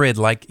simple grid?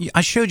 Like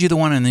I showed you the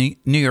one in the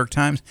New York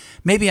Times.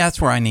 Maybe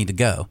that's where I need to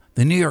go.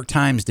 The New York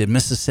Times did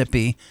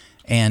Mississippi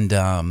and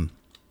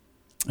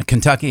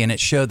Kentucky, and it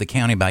showed the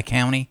county by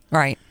county.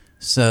 Right.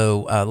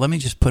 So let me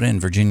just put in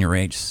Virginia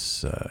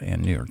rates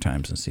and New York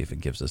Times and see if it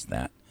gives us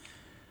that.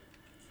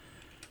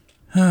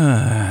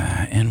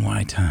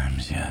 NY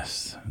Times,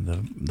 yes.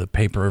 The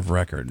paper of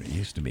record. It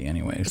used to be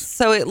anyways.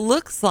 So it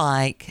looks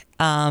like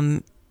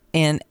in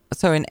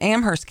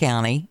Amherst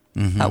County,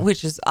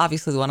 which is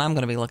obviously the one I'm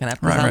going to be looking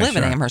at because I live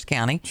in Amherst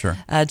County. Sure.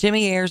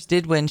 Jimmy Ayers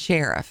did win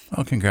sheriff.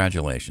 Oh,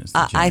 congratulations.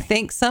 I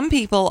think some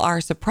people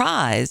are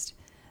surprised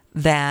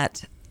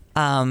that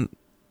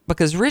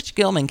because Rich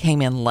Gilman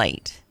came in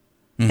late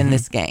in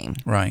this game.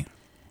 Right.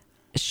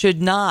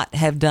 Should not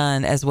have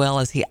done as well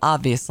as he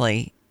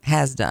obviously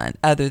has done,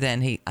 other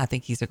than I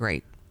think he's a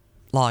great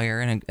lawyer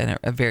and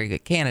a very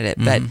good candidate.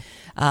 But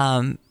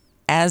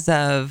as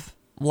of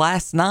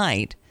last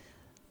night,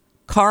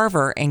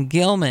 Carver and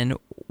Gilman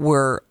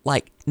were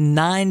like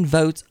 9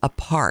 votes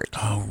apart.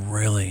 Oh,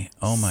 really?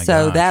 Oh, my God.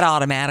 So that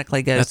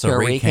automatically goes to a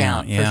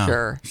recount for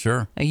sure.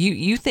 Sure.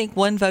 You think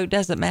one vote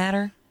doesn't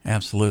matter?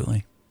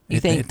 Absolutely. You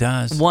think it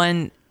does.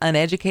 One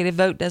uneducated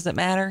vote doesn't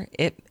matter?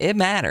 It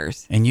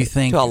matters. And you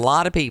think to a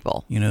lot of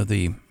people. You know,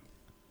 the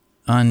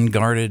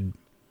unguarded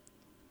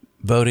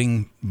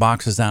voting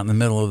boxes out in the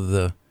middle of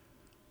the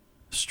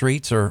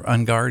streets are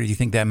unguarded. You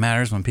think that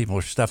matters when people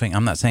are stuffing?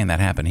 I'm not saying that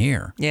happened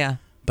here. Yeah.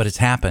 But it's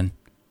happened.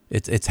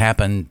 It's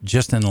happened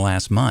just in the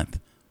last month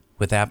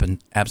with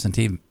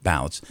absentee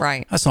ballots.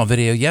 Right. I saw a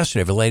video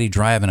yesterday of a lady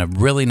driving a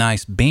really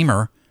nice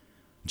Beamer,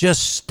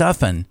 just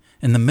stuffing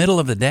in the middle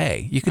of the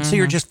day. You could see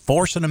her just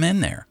forcing them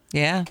in there.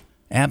 Yeah.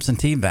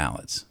 Absentee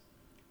ballots.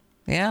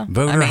 Yeah.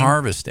 Voter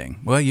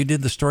harvesting. Well, you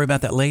did the story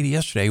about that lady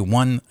yesterday who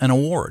won an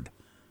award.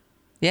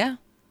 Yeah.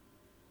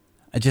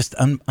 Just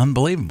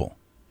unbelievable.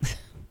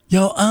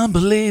 You're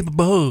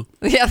unbelievable.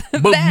 Yeah,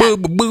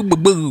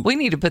 that. We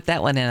need to put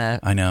that one in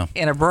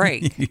a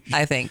break.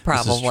 I think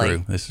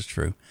probably. This is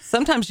true.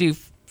 Sometimes you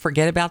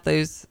forget about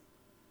those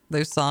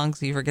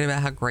songs. You forget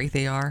about how great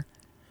they are.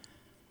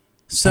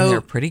 So and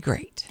they're pretty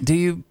great. Do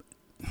you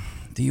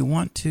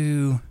want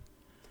to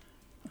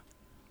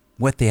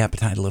whet the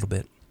appetite a little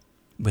bit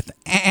with?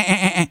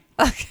 I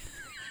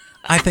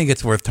think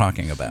it's worth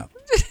talking about.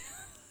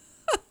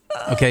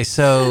 Okay,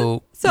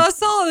 so I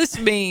saw this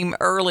meme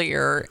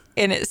earlier,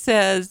 and it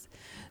says,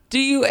 do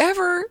you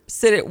ever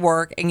sit at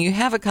work and you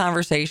have a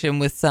conversation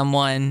with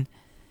someone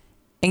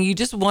and you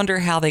just wonder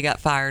how they got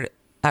fired,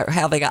 or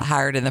how they got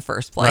hired in the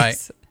first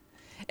place. Right.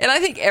 And I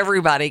think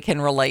everybody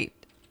can relate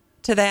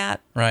to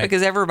that, right?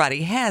 Because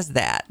everybody has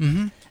that.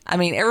 Mm-hmm. I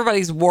mean,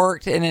 everybody's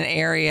worked in an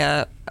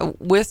area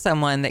with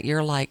someone that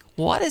you're like,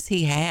 what does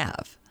he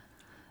have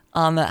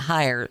on the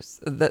hires?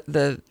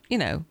 The you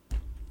know.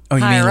 Oh,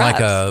 you mean like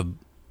a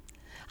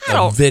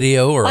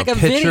video or like a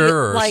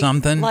picture or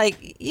something?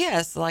 Like,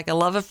 yes, like a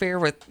love affair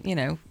with,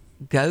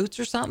 goats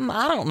or something.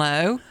 I don't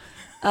know.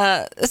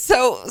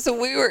 So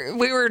we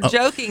were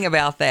joking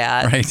about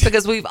that, right.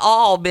 Because we've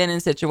all been in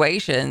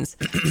situations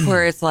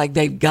where it's like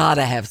they've got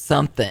to have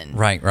something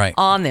right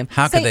on them.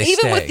 How could they even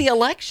stay? With the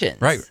elections,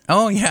 right?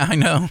 Oh yeah, I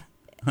know.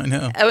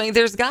 I mean,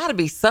 there's got to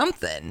be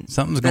something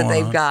Something's that going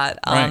they've on. got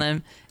on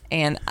them,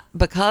 and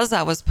because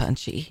I was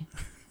punchy,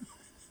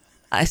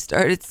 I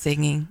started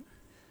singing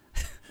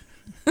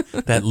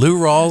that Lou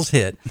Rawls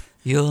hit.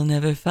 You'll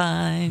never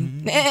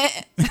find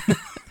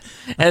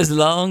as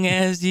long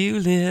as you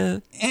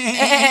live.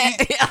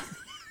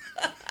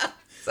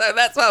 So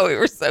that's why we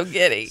were so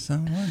giddy.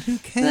 Someone who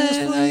cares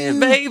for you,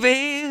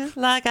 baby,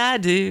 like I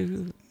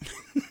do.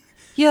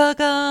 You're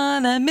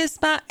gonna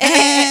miss my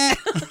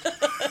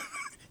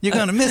You're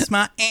gonna miss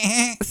my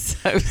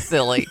So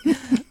silly.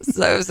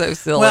 So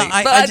silly. Well,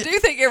 but I do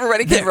think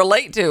everybody can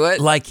relate to it.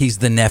 Like he's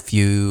the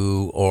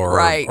nephew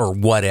or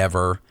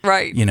whatever.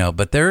 Right.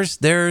 But there's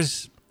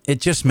it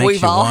just makes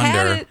We've you all had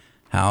wonder it.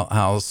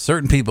 how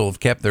certain people have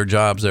kept their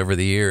jobs over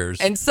the years.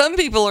 And some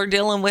people are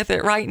dealing with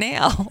it right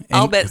now.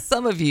 I'll bet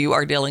some of you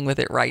are dealing with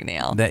it right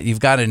now. That you've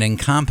got an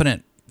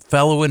incompetent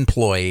fellow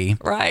employee,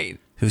 right,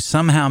 who's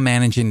somehow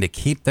managing to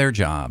keep their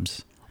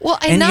jobs. Well,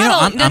 and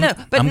not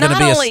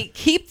only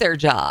keep their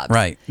jobs.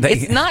 Right.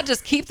 It's not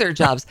just keep their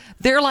jobs.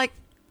 They're like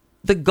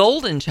the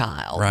golden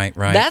child. Right.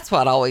 That's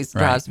what always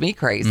drives me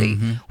crazy.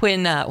 Mm-hmm.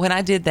 When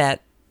I did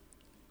that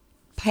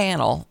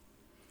panel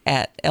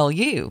at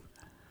LU,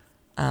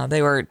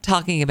 they were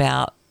talking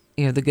about,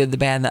 the good, the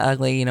bad, and the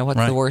ugly.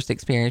 What's the worst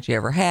experience you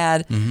ever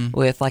had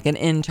with like an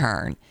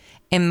intern.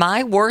 And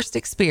my worst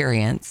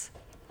experience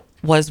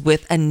was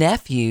with a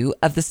nephew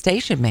of the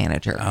station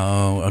manager.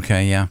 Oh,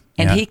 okay, yeah.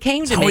 And he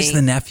came to me. It's always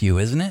the nephew,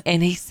 isn't it?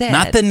 And he said,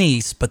 not the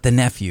niece, but the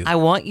nephew. I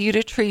want you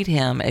to treat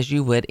him as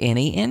you would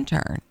any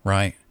intern.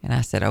 Right. And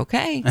I said,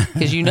 okay.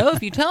 Because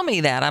if you tell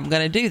me that, I'm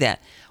going to do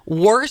that.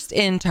 Worst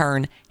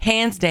intern,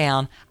 hands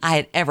down, I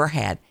had ever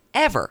had.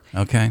 Ever.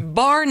 Okay.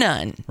 Bar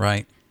none.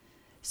 Right.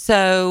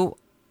 So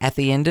at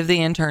the end of the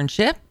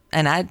internship,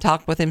 and I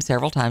talked with him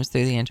several times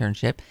through the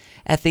internship.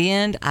 At the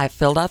end, I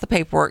filled out the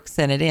paperwork,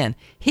 sent it in.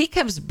 He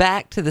comes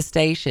back to the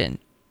station.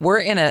 We're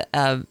in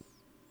a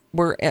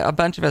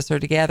bunch of us are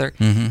together.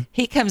 Mm-hmm.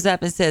 He comes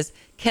up and says,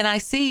 "Can I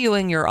see you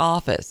in your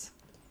office?"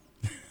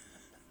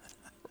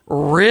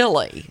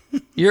 Really?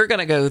 You're going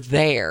to go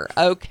there?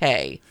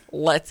 Okay,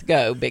 let's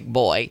go, big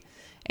boy.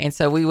 And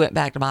so we went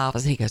back to my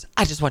office. He goes,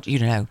 "I just want you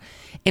to know,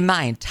 in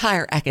my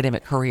entire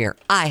academic career,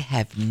 I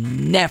have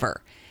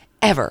never,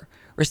 ever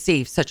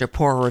received such a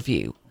poor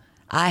review.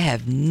 I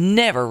have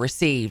never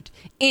received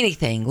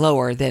anything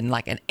lower than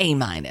like an A-."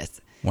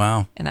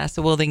 Wow. And I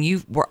said, well, then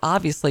you were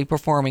obviously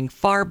performing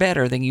far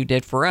better than you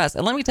did for us.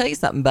 And let me tell you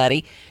something,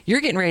 buddy.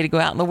 You're getting ready to go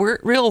out in the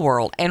real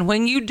world. And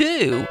when you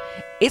do,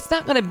 it's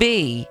not going to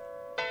be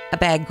a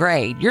bad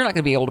grade. You're not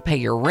going to be able to pay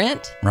your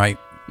rent. Right.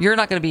 You're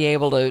not going to be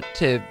able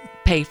to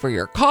pay for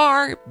your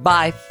car,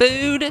 buy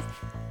food.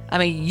 I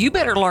mean, you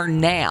better learn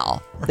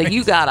now that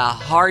you got a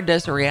hard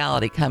dose of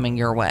reality coming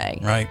your way.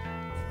 Right.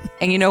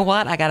 And you know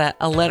what? I got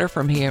a letter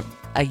from him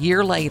a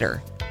year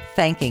later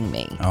thanking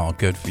me. Oh,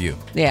 good for you.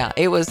 Yeah,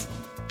 it was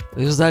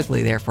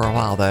ugly there for a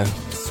while, though.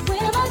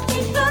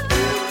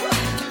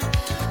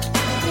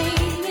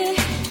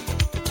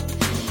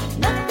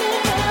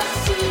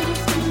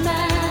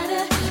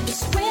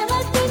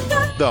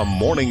 The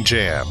Morning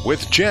Jam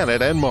with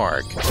Janet and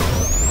Mark.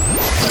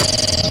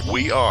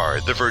 We are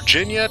the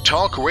Virginia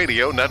Talk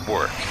Radio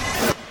Network.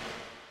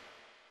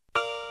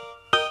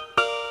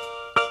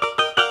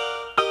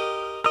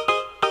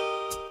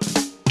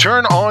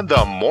 Turn on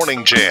the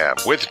Morning Jam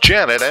with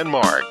Janet and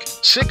Mark,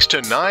 6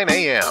 to 9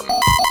 a.m.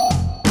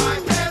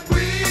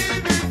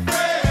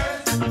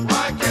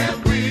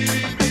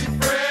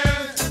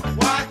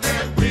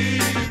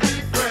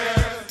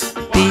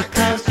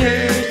 Because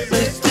you're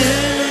so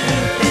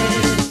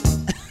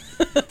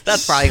stupid.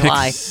 That's probably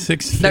why.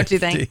 6:50. Don't you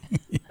think?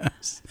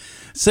 Yes.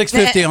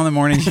 6:50 on the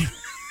morning.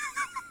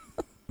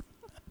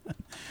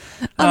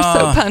 I'm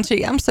so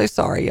punchy. I'm so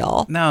sorry,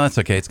 y'all. No, that's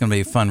okay. It's going to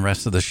be a fun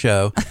rest of the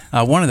show.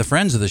 One of the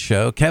friends of the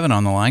show, Kevin,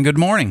 on the line. Good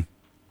morning.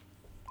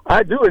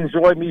 I do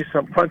enjoy me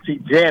some punchy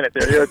Janet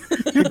there.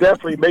 She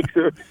definitely makes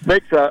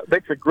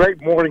a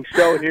great morning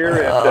show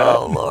here.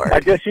 And, Lord. I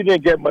guess you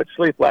didn't get much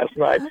sleep last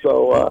night,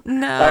 so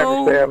No. I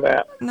understand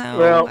that. No,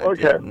 Well, I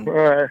okay. didn't. All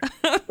right.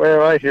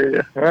 Well, I hear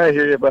you.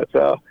 But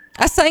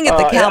I sang at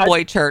the yeah,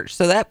 Cowboy Church,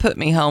 so that put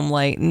me home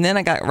late. And then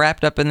I got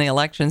wrapped up in the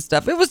election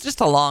stuff. It was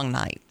just a long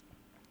night.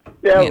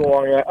 Yeah, it was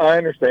long. I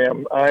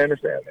understand.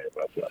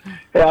 That. But,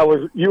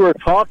 hey, you were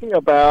talking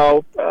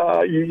about,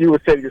 you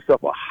would say to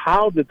yourself, well,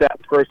 how did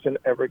that person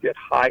ever get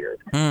hired?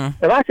 And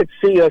I could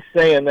see us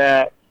saying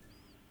that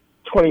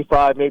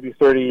 25, maybe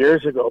 30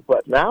 years ago.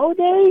 But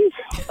nowadays,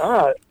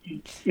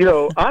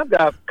 I've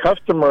got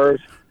customers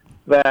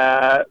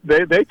that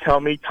they tell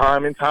me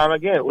time and time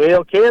again,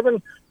 well,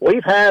 Kevin,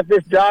 we've had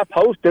this job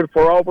posted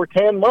for over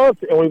 10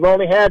 months, and we've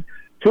only had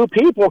 2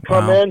 people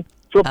come in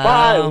to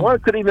apply, and one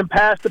couldn't even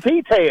pass the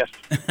P test.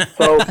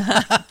 So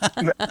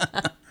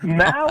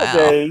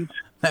nowadays,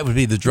 that would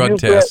be the drug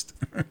test,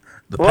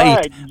 the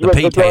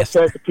drug test,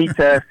 the P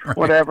test,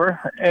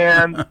 whatever.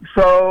 And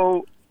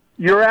so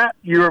you're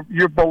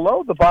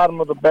below the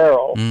bottom of the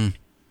barrel.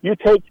 You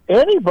take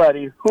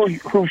anybody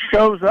who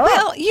shows up.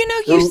 Well,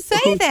 you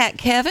say that,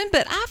 Kevin,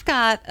 but I've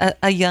got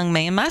a young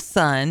man. My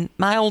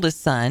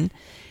oldest son,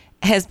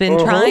 has been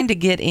trying to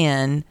get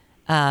in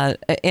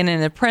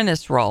an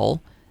apprentice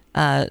role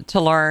to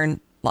learn,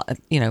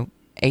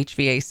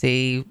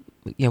 HVAC,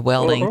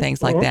 welding,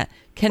 things like that.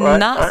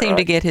 Cannot seem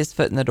to get his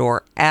foot in the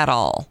door at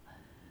all,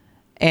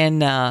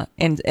 and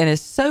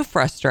is so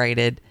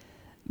frustrated.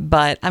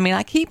 But I mean,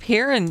 I keep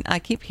hearing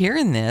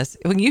this.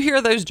 When you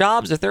hear those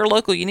jobs, if they're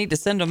local, you need to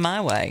send them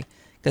my way,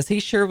 because he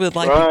sure would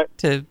like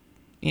to,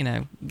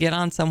 get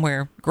on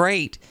somewhere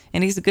great.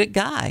 And he's a good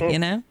guy,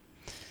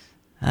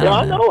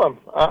 I know him.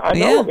 I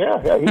know him.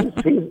 Yeah.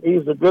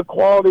 He's a good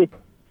quality,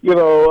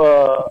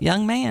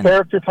 young man,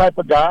 character type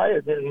of guy.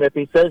 And if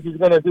he says he's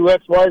going to do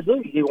X, Y,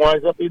 Z, he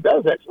winds up he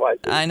does X, Y,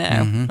 Z. I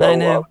know. So, I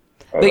know.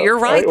 But you're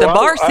right. The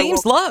bar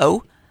seems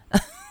low.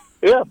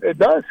 Yeah, it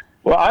does.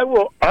 Well, I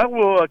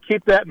will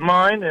keep that in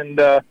mind, and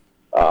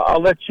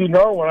I'll let you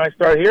know when I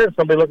start hearing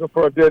somebody looking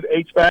for a good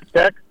HVAC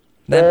tech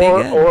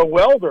or a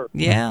welder.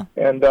 Yeah.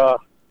 And to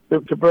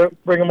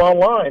bring them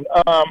online.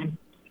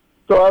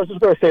 So I was just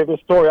going to say this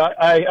story.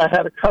 I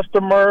had a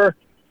customer.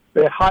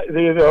 They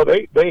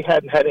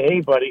hadn't had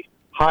anybody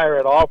hire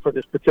at all for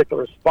this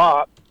particular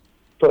spot,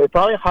 so they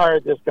finally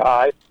hired this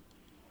guy,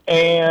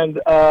 and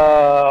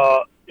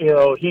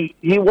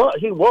he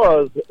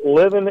was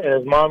living in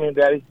his mommy and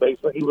daddy's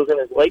basement. He was in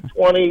his late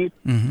 20s.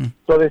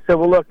 So they said,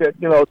 well, look,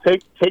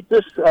 take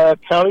this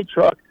county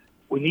truck.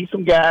 We need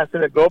some gas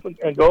in it. Go up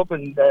and fill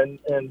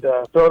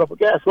it up with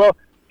gas. Well,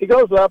 he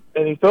goes up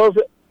and he fills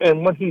it.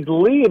 And when he's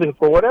leaving,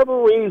 for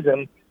whatever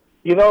reason,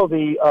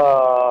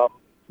 the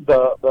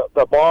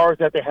bars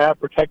that they have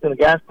protecting the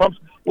gas pumps.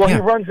 Well, he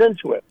runs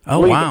into it. Oh,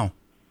 leaving. Wow.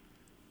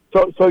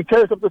 So he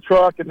tears up the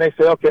truck, and they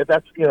say, okay,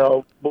 that's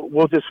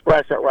we'll just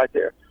scratch that right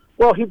there.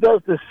 Well, he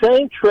does the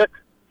same trick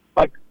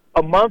like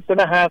a month and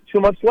a half, 2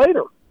 months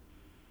later,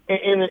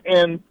 and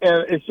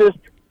it's just.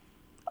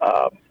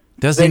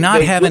 Does he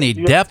not have any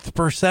depth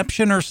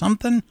perception or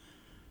something?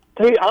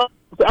 Hey, I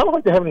don't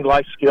think they have any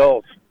life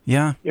skills.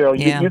 Yeah.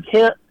 You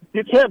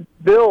can't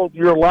build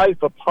your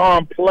life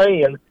upon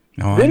playing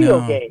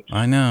video games.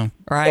 I know.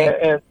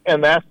 Right.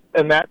 And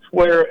that's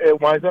where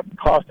it winds up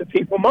costing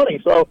people money.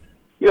 So,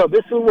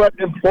 this is what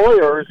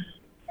employers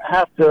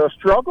have to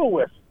struggle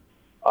with.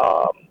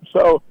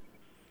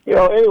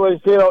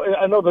 Anyways,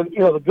 I know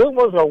the good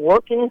ones are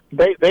working.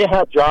 They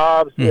have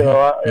jobs.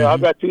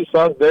 I've got 2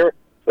 sons. They're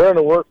in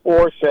the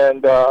workforce,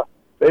 and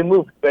they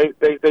move.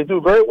 They do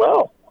very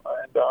well.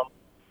 And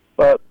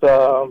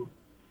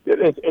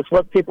it's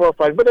what people are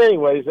fighting. But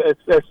anyways,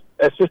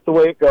 it's just the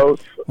way it goes.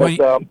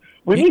 Well,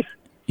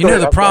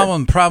 the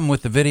problem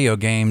with the video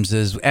games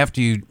is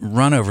after you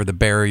run over the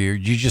barrier,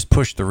 you just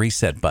push the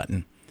reset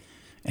button,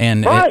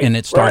 and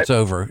it starts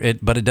over.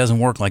 But it doesn't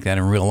work like that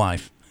in real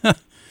life.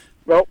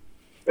 Nope.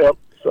 Yep.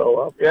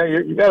 So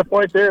you got a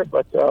point there,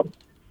 but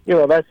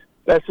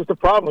that's just the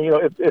problem.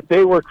 If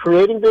they were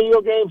creating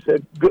video games,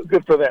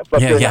 good for them.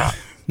 But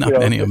not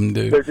many of them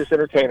do. They're just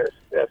entertainers.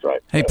 That's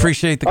right. Hey,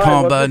 appreciate the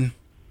call, bud.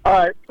 All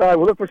right.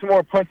 We'll look for some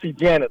more punchy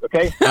Janet.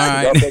 Okay. All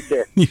right. Y'all take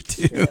care. You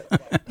too.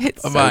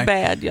 It's so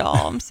bad,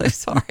 y'all. I'm so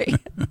sorry.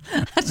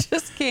 I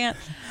just can't.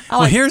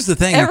 Here's the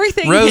thing.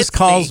 Rose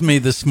calls me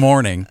this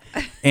morning,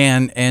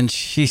 and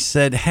she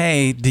said,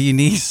 "Hey, do you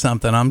need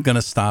something? I'm going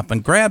to stop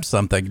and grab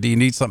something. Do you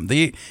need something to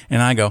eat?"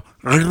 And I go,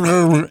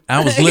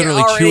 I was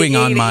literally chewing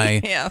on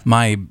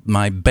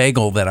my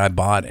bagel that I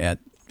bought at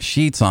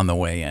Sheetz on the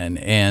way in,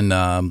 and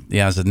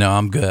I said, "No,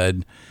 I'm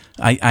good."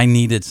 I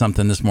needed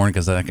something this morning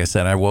because, like I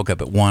said, I woke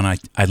up at 1.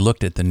 I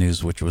looked at the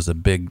news, which was a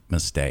big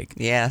mistake.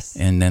 Yes.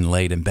 And then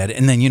laid in bed.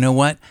 And then you know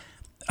what?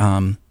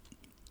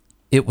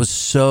 It was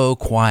so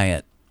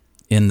quiet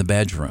in the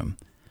bedroom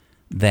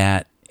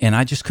and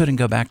I just couldn't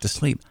go back to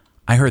sleep.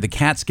 I heard the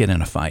cats get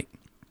in a fight.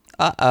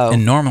 Uh-oh.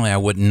 And normally I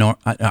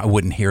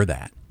wouldn't hear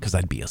that because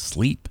I'd be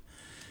asleep.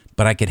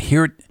 But I could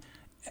hear it,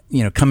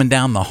 coming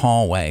down the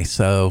hallway.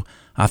 So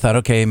I thought,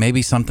 okay,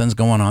 maybe something's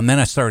going on. Then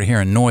I started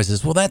hearing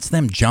noises. Well, that's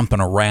them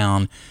jumping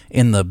around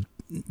in the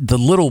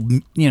little,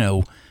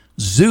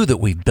 zoo that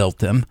we've built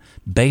them,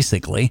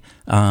 basically.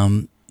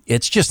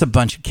 It's just a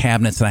bunch of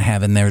cabinets that I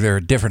have in there. They're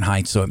at different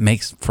heights, so it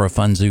makes for a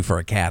fun zoo for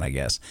a cat, I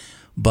guess.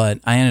 But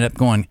I ended up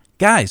going,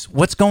 guys,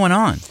 what's going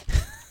on?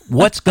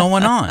 What's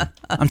going on?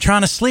 I'm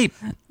trying to sleep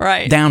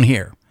down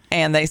here.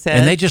 And they said...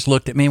 And they just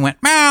looked at me and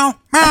went, meow,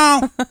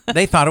 meow.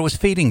 They thought it was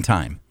feeding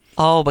time.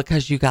 Oh,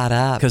 because you got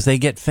up. Because they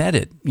get fed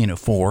at,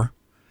 4.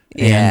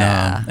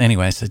 Yeah. And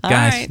anyway, I said,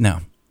 guys, no.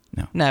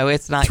 No,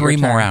 it's not 3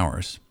 your turn. more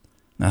hours.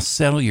 Now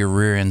settle your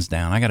rear ends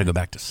down. I got to go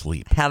back to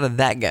sleep. How did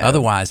that go?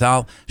 Otherwise,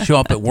 I'll show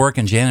up at work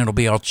and Janet will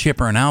be all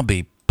chipper and I'll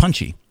be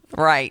punchy.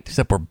 Right.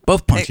 Except we're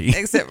both punchy.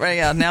 Except,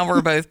 now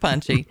we're both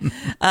punchy.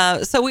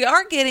 So we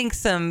are getting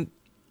some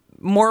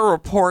more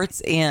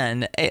reports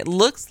in. It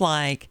looks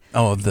like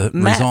of the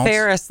Matt results?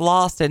 Ferris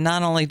lost, and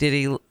not only did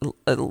he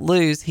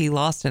lose, he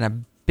lost in a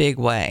big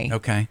way.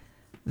 Okay.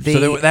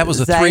 So that was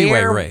a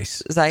three-way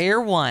race.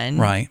 Zaire won.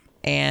 Right.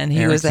 And he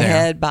Eric's was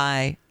ahead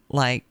by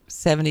like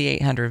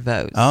 7,800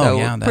 votes. Oh, so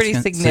yeah. That's pretty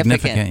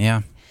significant.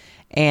 Yeah.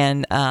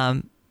 And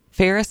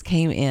Ferris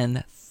came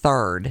in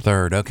third.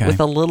 Okay. With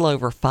a little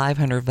over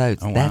 500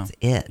 votes. Oh, wow. That's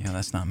it. Yeah,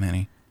 that's not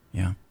many.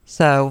 Yeah.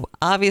 So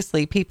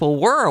obviously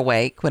people were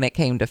awake when it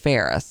came to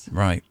Ferris.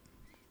 Right.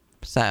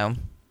 So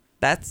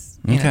that's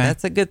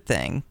that's a good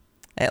thing.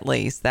 At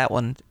least that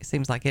one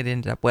seems like it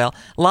ended up well.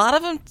 A lot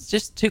of them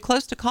just too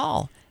close to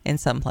call in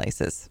some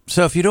places.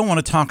 So if you don't want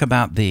to talk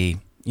about the,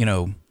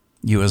 you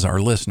as our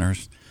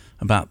listeners,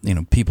 about,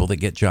 people that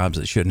get jobs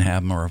that shouldn't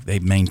have them, or they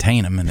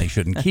maintain them and they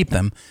shouldn't keep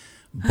them,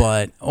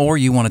 or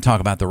you want to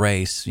talk about the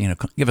race,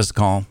 give us a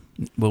call.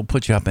 We'll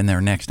put you up in there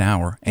next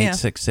hour,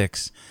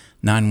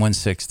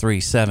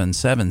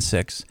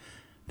 866-916-3776.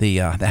 The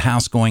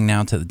House going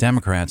now to the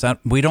Democrats.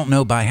 We don't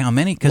know by how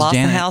many, because Lost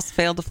Janet, the House,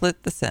 failed to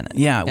flip the Senate.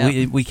 Yeah,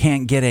 Yep. we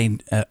can't get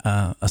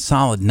a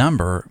solid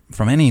number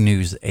from any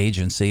news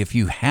agency. If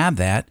you have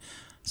that,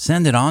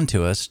 send it on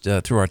to us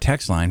through our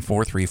text line,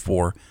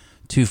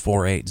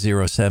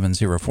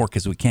 434-248-0704,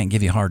 because we can't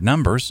give you hard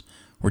numbers.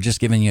 We're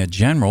just giving you a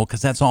general,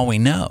 because that's all we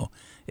know,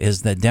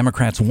 is that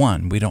Democrats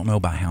won. We don't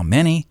know by how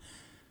many.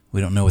 We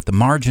don't know what the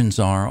margins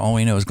are. All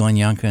we know is Glenn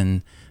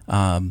Youngkin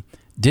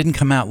didn't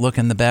come out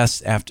looking the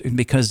best after,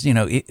 because,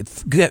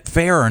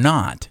 fair or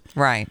not,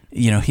 right?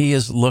 He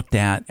is looked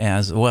at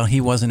as, well,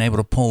 he wasn't able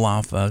to pull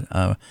off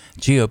a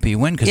GOP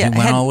win because he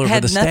went all over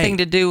the state. Had nothing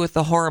to do with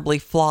the horribly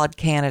flawed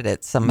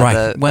candidates.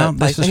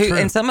 This is true.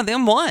 And some of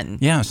them won.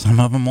 Yeah, some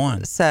of them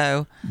won.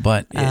 So,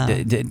 but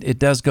it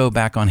does go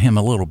back on him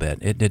a little bit.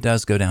 It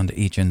does go down to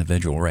each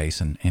individual race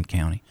and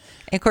county.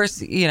 And of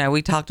course,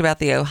 we talked about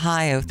the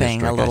Ohio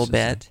thing a little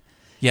bit.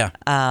 Yeah.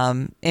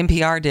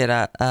 NPR did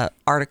a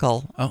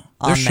article. Oh,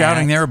 they're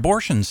shouting their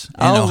abortions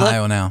in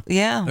Ohio now.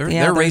 Yeah,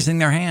 they're raising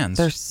their hands.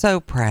 They're so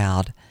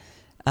proud.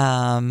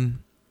 In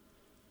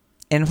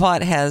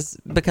what has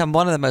become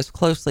one of the most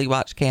closely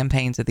watched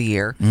campaigns of the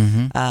year,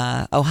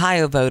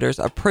 Ohio voters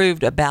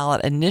approved a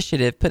ballot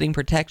initiative putting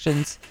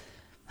protections.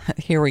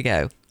 Here we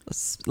go.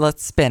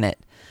 Let's spin it.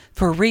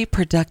 For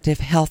reproductive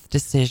health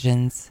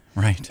decisions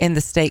in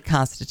the state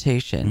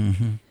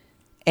constitution,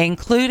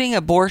 including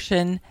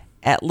abortion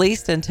at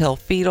least until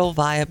fetal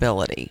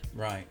viability.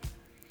 Right.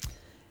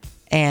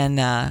 And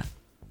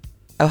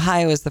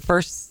Ohio is the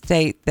first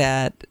state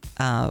that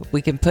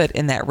we can put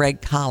in that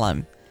red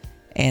column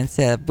and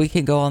said we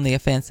can go on the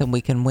offense and we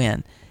can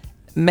win.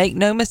 Make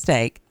no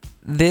mistake,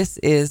 this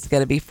is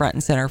going to be front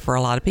and center for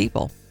a lot of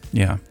people.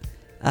 Yeah.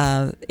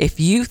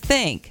 If you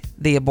think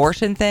the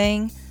abortion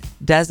thing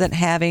doesn't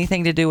have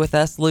anything to do with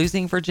us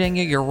losing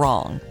Virginia, you're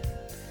wrong.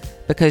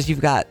 Because you've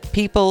got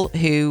people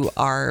who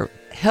are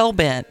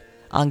hell-bent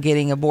on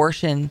getting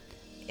abortion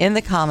in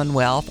the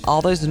Commonwealth,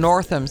 all those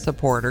Northam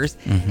supporters,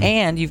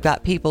 and you've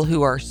got people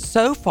who are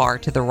so far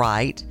to the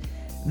right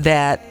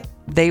that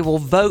they will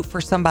vote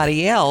for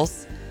somebody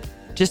else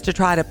just to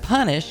try to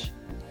punish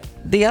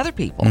the other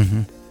people.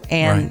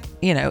 And,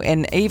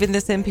 and even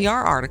this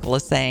NPR article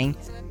is saying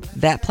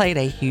that played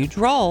a huge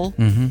role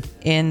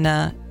in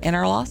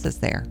our losses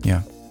there.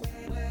 Yeah.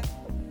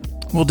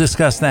 We'll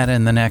discuss that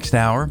in the next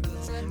hour.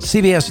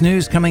 CBS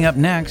News coming up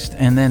next,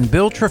 and then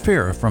Bill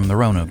Trefira from the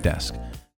Roanoke Desk.